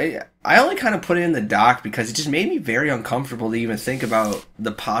know. I only kind of put it in the doc because it just made me very uncomfortable to even think about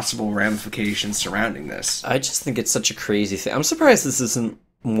the possible ramifications surrounding this. I just think it's such a crazy thing. I'm surprised this isn't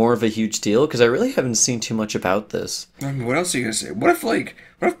more of a huge deal because I really haven't seen too much about this. I mean, what else are you gonna say? What if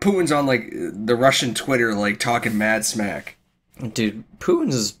Putin's on like the Russian Twitter like talking mad smack? Dude,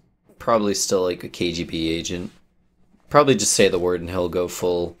 Putin's is probably still like a KGB agent. Probably just say the word and he'll go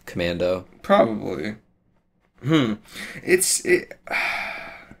full commando. Probably. To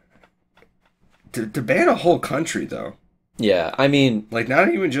ban a whole country though. Yeah, I mean, Like,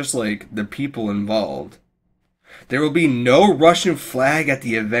 not even just, like, the people involved. There will be no Russian flag at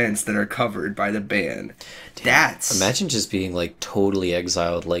the events that are covered by the ban. That's... imagine just being, like, totally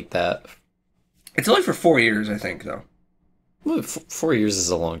exiled like that. It's only for 4 years, I think, though. Well, 4 years is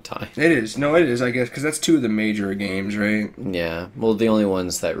a long time. It is. No, it is, I guess, because that's 2 of the major games, right? Yeah, well, the only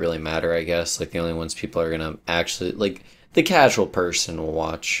ones that really matter, I guess, like, the only ones people are gonna actually, like, the casual person will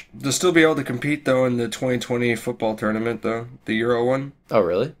watch. They'll still be able to compete, though, in the 2020 football tournament, though. The Euro one. Oh,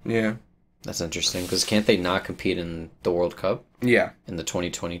 really? Yeah. That's interesting, because can't they not compete in the World Cup Yeah. in the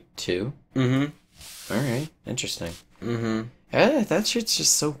 2022? Mm-hmm. Alright, interesting. Mm-hmm. Yeah, that shit's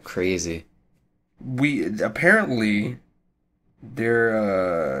just so crazy. Apparently,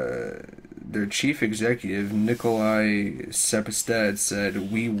 their chief executive, Nikolai Sepested,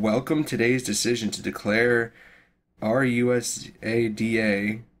 said, "We welcome today's decision to declare our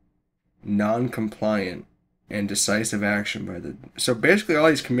USADA non-compliant and decisive action by the..." So basically all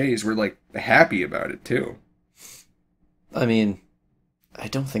these committees were, like, happy about it, too. I mean, I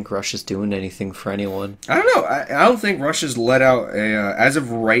don't think Russia's doing anything for anyone. I don't know. I don't think Russia's let out a... as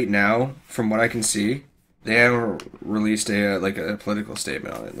of right now, from what I can see, they haven't released a political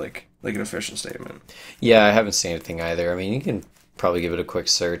statement on it, like an official statement. Yeah, I haven't seen anything either. I mean, you can probably give it a quick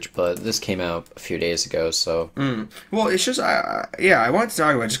search, but this came out a few days ago, so... Well, it's just... I wanted to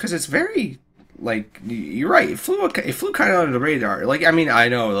talk about it just because it's very... Like, you're right, it flew kind of under the radar. Like, I mean, I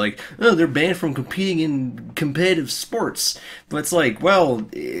know, like, oh, they're banned from competing in competitive sports. But it's like, well,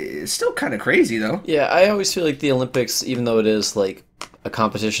 it's still kind of crazy, though. Yeah, I always feel like the Olympics, even though it is, like, a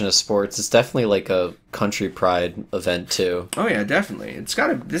competition of sports, it's definitely, like, a country pride event, too. Oh, yeah, definitely.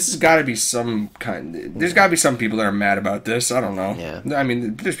 This has got to be some kind... There's got to be some people that are mad about this. I don't know. Yeah. I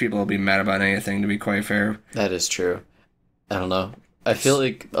mean, there's people that'll be mad about anything, to be quite fair. That is true. I don't know. I feel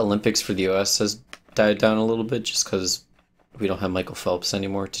like Olympics for the U.S. has died down a little bit just because we don't have Michael Phelps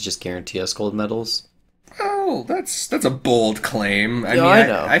anymore to just guarantee us gold medals. Oh, that's a bold claim. I Yeah, mean, I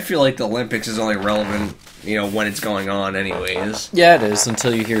know. I feel like the Olympics is only relevant, when it's going on anyways. Yeah, it is,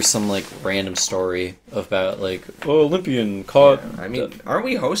 until you hear some, like, random story about, like, oh, Olympian caught... I mean, aren't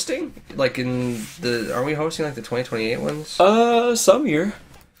we hosting? Aren't we hosting, like, the 2028 ones? Some year.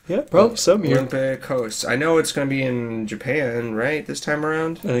 Yeah, probably some year. Olympic hosts. I know it's going to be in Japan, right, this time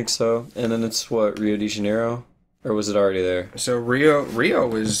around? I think so. And then it's, what, Rio de Janeiro? Or was it already there? So Rio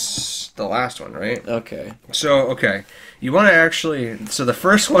was the last one, right? Okay. So, okay. You want to actually... So the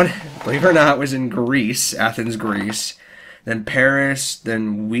first one, believe it or not, was in Greece, Athens, Greece. Then Paris,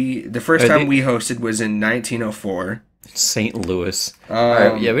 then the first time we hosted was in 1904. St. Louis.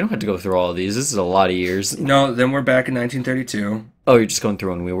 Alright, yeah, we don't have to go through all of these. This is a lot of years. No, then we're back in 1932. Oh, you're just going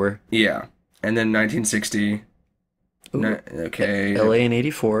through when we were? Yeah. And then 1960. Okay. LA in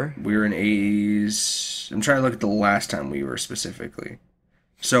 84. We were in 80s. I'm trying to look at the last time we were specifically.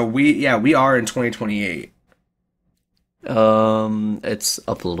 So we are in 2028. It's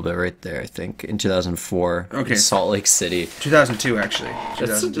up a little bit right there, I think, in 2004. Okay. In Salt Lake City. 2002, actually.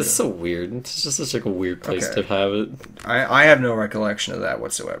 That's so weird. It's just such like a weird place to have it. I have no recollection of that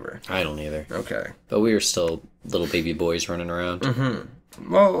whatsoever. I don't either. Okay. But we were still little baby boys running around.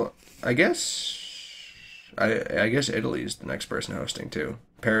 Mm-hmm. Well, I guess Italy is the next person hosting too.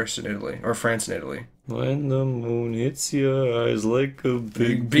 Paris and Italy, or France and Italy. When the moon hits your eyes like a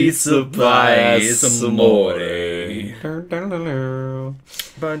big pizza pie, it's amore.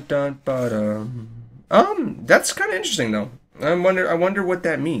 That's kind of interesting though. I wonder what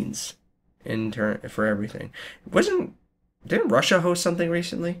that means for everything. Didn't Russia host something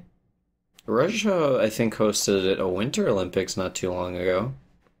recently? Russia, I think, hosted a Winter Olympics not too long ago.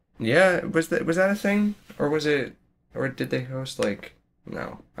 Yeah, was that a thing, or did they host like?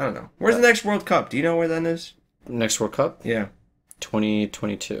 No, I don't know. Where's the next World Cup? Do you know where that is? Next World Cup? Yeah.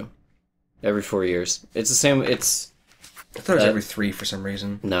 2022. Every 4 years. It's the same. I thought it was every 3 for some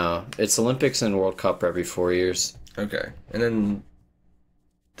reason. No, it's Olympics and World Cup every 4 years. Okay, and then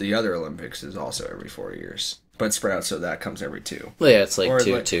the other Olympics is also every 4 years, but spread out so that comes every 2. Well, yeah, it's like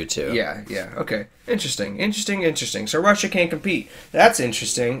 2. Yeah. Okay. Interesting. So Russia can't compete. That's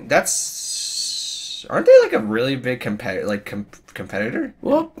interesting. Aren't they like a really big competitor?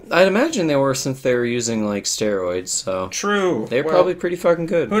 Well, I'd imagine they were, since they were using like steroids. So true. They're probably pretty fucking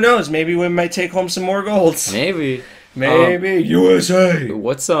good. Who knows? Maybe we might take home some more golds. Maybe USA.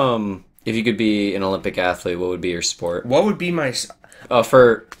 What's if you could be an Olympic athlete, what would be your sport? What would be my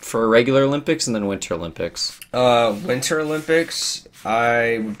for regular Olympics and then Winter Olympics? Winter Olympics,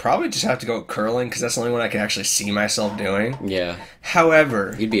 I would probably just have to go curling because that's the only one I can actually see myself doing. Yeah.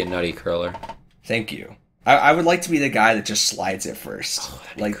 However, you'd be a nutty curler. Thank you. I would like to be the guy that just slides it first,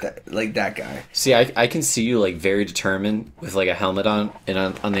 like that guy. See, I can see you like very determined with like a helmet on and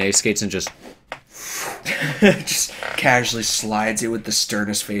on the ice skates and just just casually slides it with the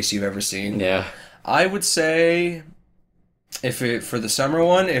sternest face you've ever seen. yeah. I would say, for the summer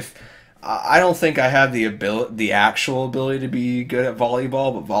one, if I don't think I have the actual ability to be good at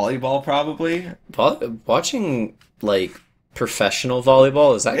volleyball, but volleyball probably. Watching like professional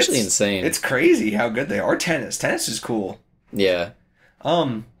volleyball is actually insane. It's crazy how good they are. Or tennis. Tennis is cool. Yeah.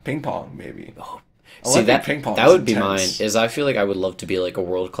 Ping pong maybe. See, that ping pong that is would be intense. mine. Is I feel like I would love to be like a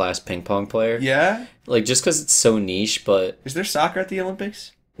world class ping pong player. Yeah. Like just because it's so niche, but Is there soccer at the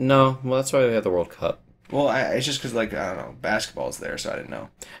Olympics? no. Well, that's why we have the World Cup. Well, it's just because like I don't know, basketball's there, so I didn't know.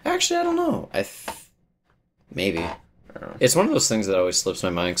 Actually, I don't know. Maybe. I don't know. It's one of those things that always slips my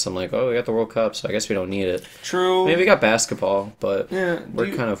mind because I'm like, oh, we got the World Cup, so I guess we don't need it. True. Maybe we got basketball, but Yeah. we're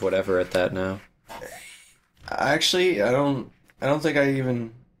kind of whatever at that now. Actually, I don't think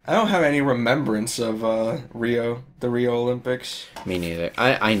I don't have any remembrance of the Rio Olympics. Me neither.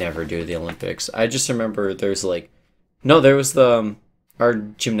 I never do the Olympics. I just remember there was our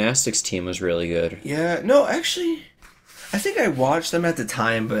gymnastics team was really good. Yeah, no, actually, I think I watched them at the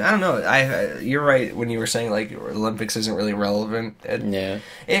time, but I don't know. You're right when you were saying like Olympics isn't really relevant. Yeah.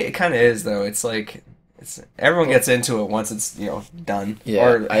 It kind of is though. It's like everyone gets into it once it's done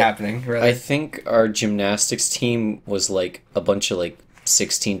or happening. Really. I think our gymnastics team was like a bunch of like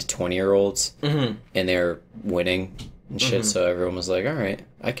 16 to 20-year-olds, Mm-hmm. and they're winning and shit. So everyone was like, "All right,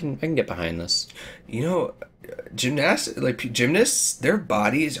 I can get behind this." Gymnasts, their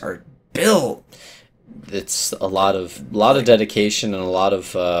bodies are built. It's a lot of dedication and a lot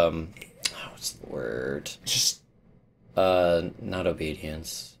of what's the word? Just Not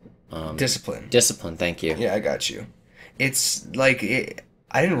obedience. discipline. Discipline. Thank you. Yeah, I got you. It's like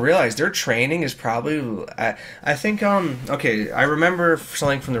I didn't realize their training is probably. I think okay. I remember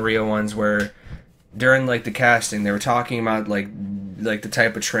something from the Rio ones where during like the casting they were talking about like the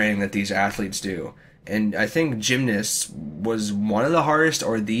type of training that these athletes do, and I think gymnasts was one of the hardest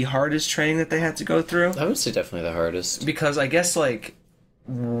or the hardest training that they had to go through I would say definitely the hardest. because I guess like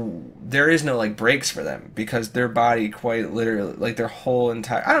there is no like breaks for them because their body quite literally like their whole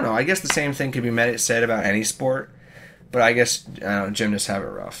entire I don't know I guess the same thing could be said about any sport, but I guess gymnasts have it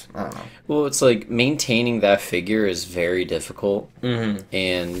rough. I don't know. Well, it's like maintaining that figure is very difficult, Mm-hmm.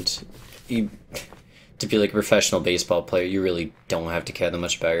 and to be like a professional baseball player, you really don't have to care that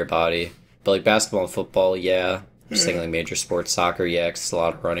much about your body. But like basketball and football, yeah. I'm just thinking like major sports, soccer, yeah, 'cause it's a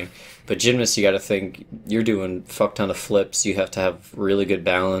lot of running. But gymnasts, you got to think you're doing fuck ton of flips. You have to have really good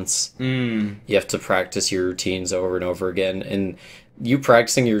balance. You have to practice your routines over and over again, and you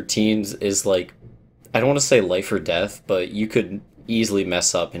practicing your routines is like, I don't want to say life or death, but you could easily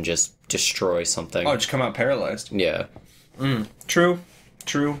mess up and just destroy something. Oh, just come out paralyzed. Yeah, True,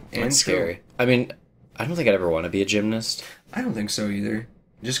 and that's true. scary. I mean, I don't think I'd ever want to be a gymnast. I don't think so either.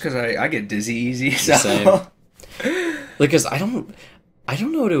 Just because I get dizzy easy. So. Same. Because I don't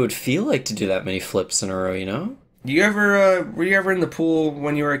know what it would feel like to do that many flips in a row, you know? You ever were you ever in the pool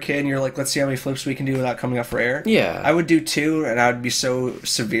when you were a kid and you're like, let's see how many flips we can do without coming up for air? Yeah. I would do 2 and I would be so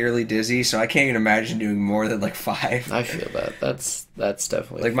severely dizzy, so I can't even imagine doing more than like 5. I feel that. That's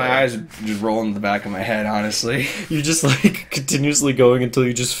definitely Like my fair. eyes would just roll in the back of my head, honestly. You're just like continuously going until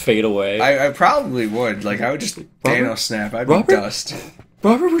you just fade away. I probably would. Like I would just Thanos snap. I'd Robert? be dust.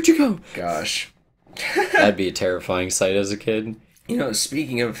 Robert, where'd you go? Gosh. That'd be a terrifying sight as a kid.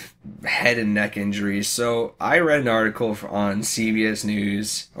 Speaking of head and neck injuries, so I read an article on CBS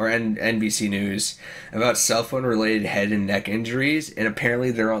News or NBC News about cell phone related head and neck injuries, and apparently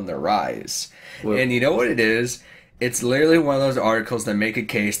they're on the rise. Well- And you know what it is? It's literally one of those articles that make a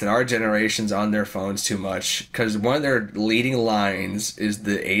case that our generation's on their phones too much, because one of their leading lines is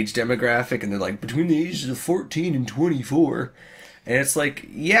the age demographic, and they're like, between the ages of 14 and 24. And it's like,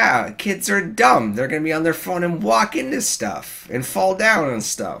 yeah, kids are dumb. They're going to be on their phone and walk into stuff and fall down on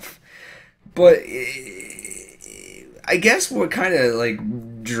stuff. But I guess what kind of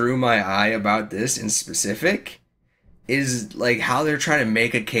like drew my eye about this in specific is like how they're trying to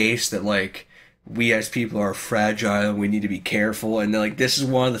make a case that like we as people are fragile and we need to be careful, and like this is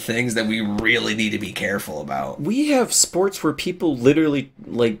one of the things that we really need to be careful about. We have sports where people literally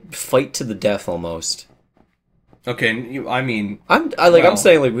like fight to the death almost. Okay, I mean, I'm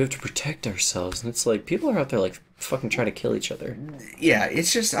saying like we have to protect ourselves, and it's like people are out there like fucking trying to kill each other. yeah,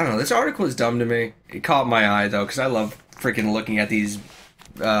 it's just I don't know. This article is dumb to me. It caught my eye though because I love freaking looking at these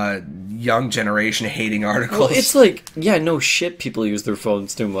young generation hating articles. Well, it's like, yeah, no shit, people use their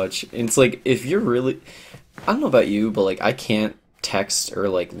phones too much. And it's like, if you're really, I don't know about you, but like I can't text or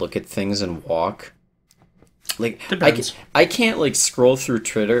like look at things and walk. Like Depends. I can't like scroll through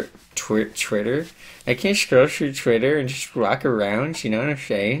Twitter. I can't scroll through Twitter and just walk around. You know what I'm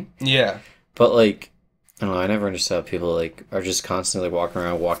saying? Yeah. But like, I don't know. I never understood how people like are just constantly walking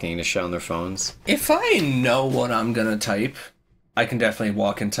around, walking into shit on their phones. If I know what I'm gonna type, I can definitely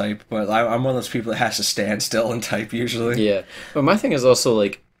walk and type. But I'm one of those people that has to stand still and type usually. Yeah, but my thing is also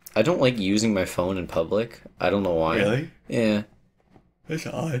like I don't like using my phone in public. I don't know why. Really? Yeah. That's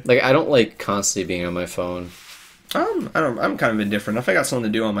odd. Like I don't like constantly being on my phone. I'm kind of indifferent. If I got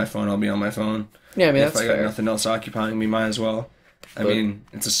something to do on my phone, I'll be on my phone. Yeah, I mean If that's I got fair. nothing else occupying me, might as well. I But- mean,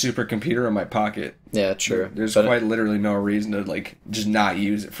 it's a supercomputer in my pocket. Yeah, true. There's But- quite literally no reason to like just not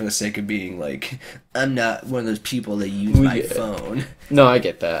use it for the sake of being like I'm not one of those people that use my Yeah. phone. No, I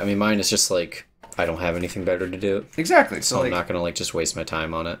get that. I mean, mine is just like I don't have anything better to do, Exactly. so So I'm like, not gonna like just waste my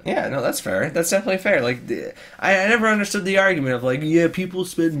time on it. yeah, no, that's fair. That's definitely fair. Like, I never understood the argument of like, yeah, people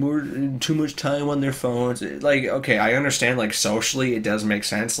spend too much time on their phones. Like, okay, I understand. Like, socially, it does make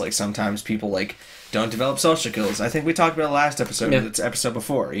sense. Like, sometimes people like don't develop social skills. I think we talked about it last episode. Yeah. It's episode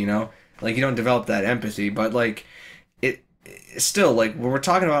before. You know, like you don't develop that empathy. But like, it still like when we're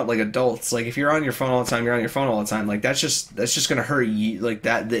talking about like adults. Like, if you're on your phone all the time, you're on your phone all the time. Like, that's just gonna hurt you. Like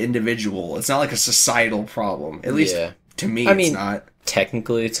that the individual. It's not like a societal problem. At least Yeah. to me, I it's mean, not.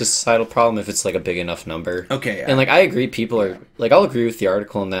 Technically, it's a societal problem if it's like a big enough number. Okay. And like I agree, people are like I'll agree with the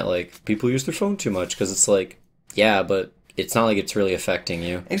article in that like people use their phone too much because it's like yeah, but it's not like it's really affecting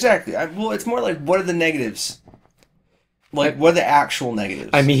you. Exactly. Well, it's more like, what are the negatives? Like, what are the actual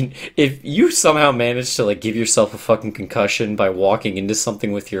negatives? I mean, if you somehow manage to like give yourself a fucking concussion by walking into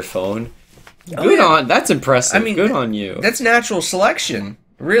something with your phone, good yeah. on. That's impressive. I mean, good on you. that's natural selection,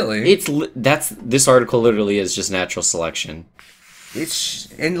 really. That's this article literally is just natural selection. It's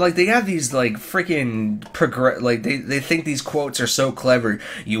and like they have these like freaking like they think these quotes are so clever.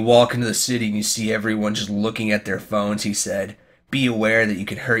 You walk into the city and you see everyone just looking at their phones. He said, "Be aware that you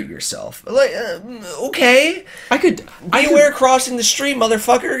can hurt yourself." Like, okay, I could be aware crossing the street,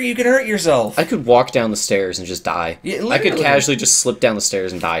 motherfucker. You can hurt yourself. I could walk down the stairs and just die. Yeah, I could literally. casually just slip down the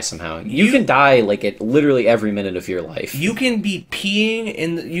stairs and die somehow. You can die like at literally every minute of your life. You can be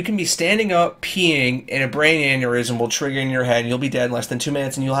peeing you can be standing up peeing and a brain aneurysm will trigger in your head and you'll be dead in less than 2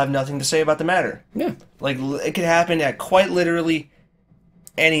 minutes and you'll have nothing to say about the matter. Yeah. Like it could happen at quite literally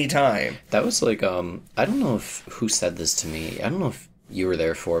any time. That was like I don't know if who said this to me. I don't know if you were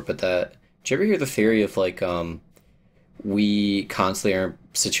there for it, but that did you ever hear the theory of like we constantly are in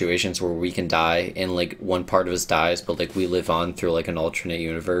situations where we can die and like one part of us dies, but like we live on through like an alternate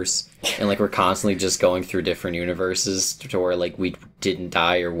universe and like we're constantly just going through different universes to where like we didn't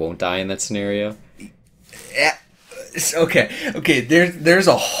die or won't die in that scenario. Yeah. Okay. There's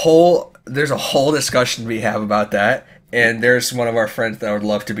a whole discussion we have about that, and there's one of our friends that would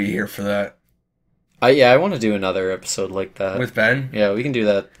love to be here for that I want to do another episode like that. with Ben. Yeah, we can do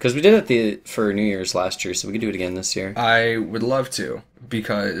that because we did it for New Year's last year, so we can do it again this year. I would love to,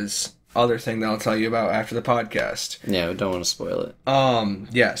 because other thing that I'll tell you about after the podcast. Yeah, we don't want to spoil it.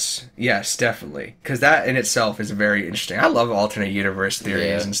 Yes, definitely, because that in itself is very interesting. I love alternate universe theories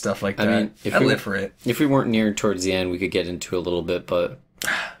Yeah. and stuff like I that. mean, if I we- live for it. If we weren't near towards the end, we could get into a little bit, but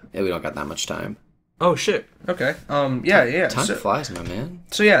we don't got that much time. Oh shit. Okay. Yeah. Time So, flies, my man.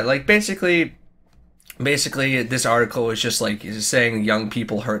 so yeah, like basically, this article is just like is saying young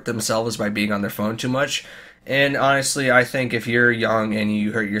people hurt themselves by being on their phone too much. And honestly, I think if you're young and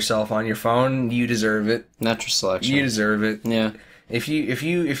you hurt yourself on your phone, you deserve it. Natural selection. You deserve it. Yeah. If you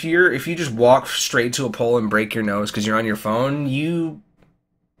just walk straight to a pole and break your nose because you're on your phone,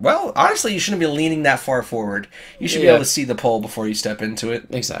 well, honestly, you shouldn't be leaning that far forward. You should be Yeah. able to see the pole before you step into it.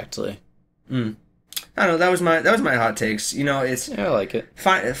 Exactly. I don't know. That was my hot takes. You know, it's Yeah, I like it.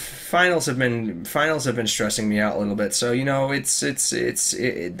 finals have been stressing me out a little bit. So you know,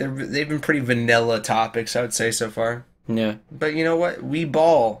 they've been pretty vanilla topics, I would say, so far. Yeah. But you know what? We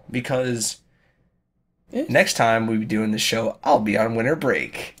ball because Yeah. next time we be doing the show, I'll be on winter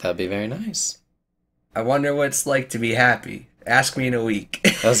break. That'd be very nice. I wonder what it's like to be happy. Ask me in a week.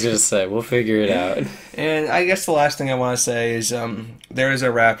 I was gonna say, we'll figure it out. And I guess the last thing I want to say is there is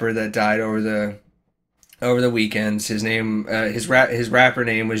a rapper that died over the weekends. His name his rapper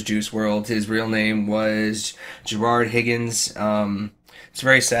name was Juice WRLD. His real name was Gerard Higgins. It's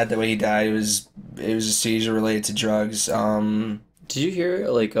very sad the way he died. It was a seizure related to drugs. Did you hear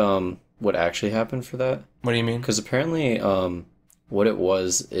like what actually happened for that? What do you mean? Because apparently what it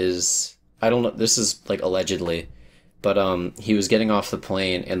was is I don't know. This is like allegedly, but he was getting off the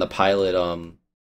plane and the pilot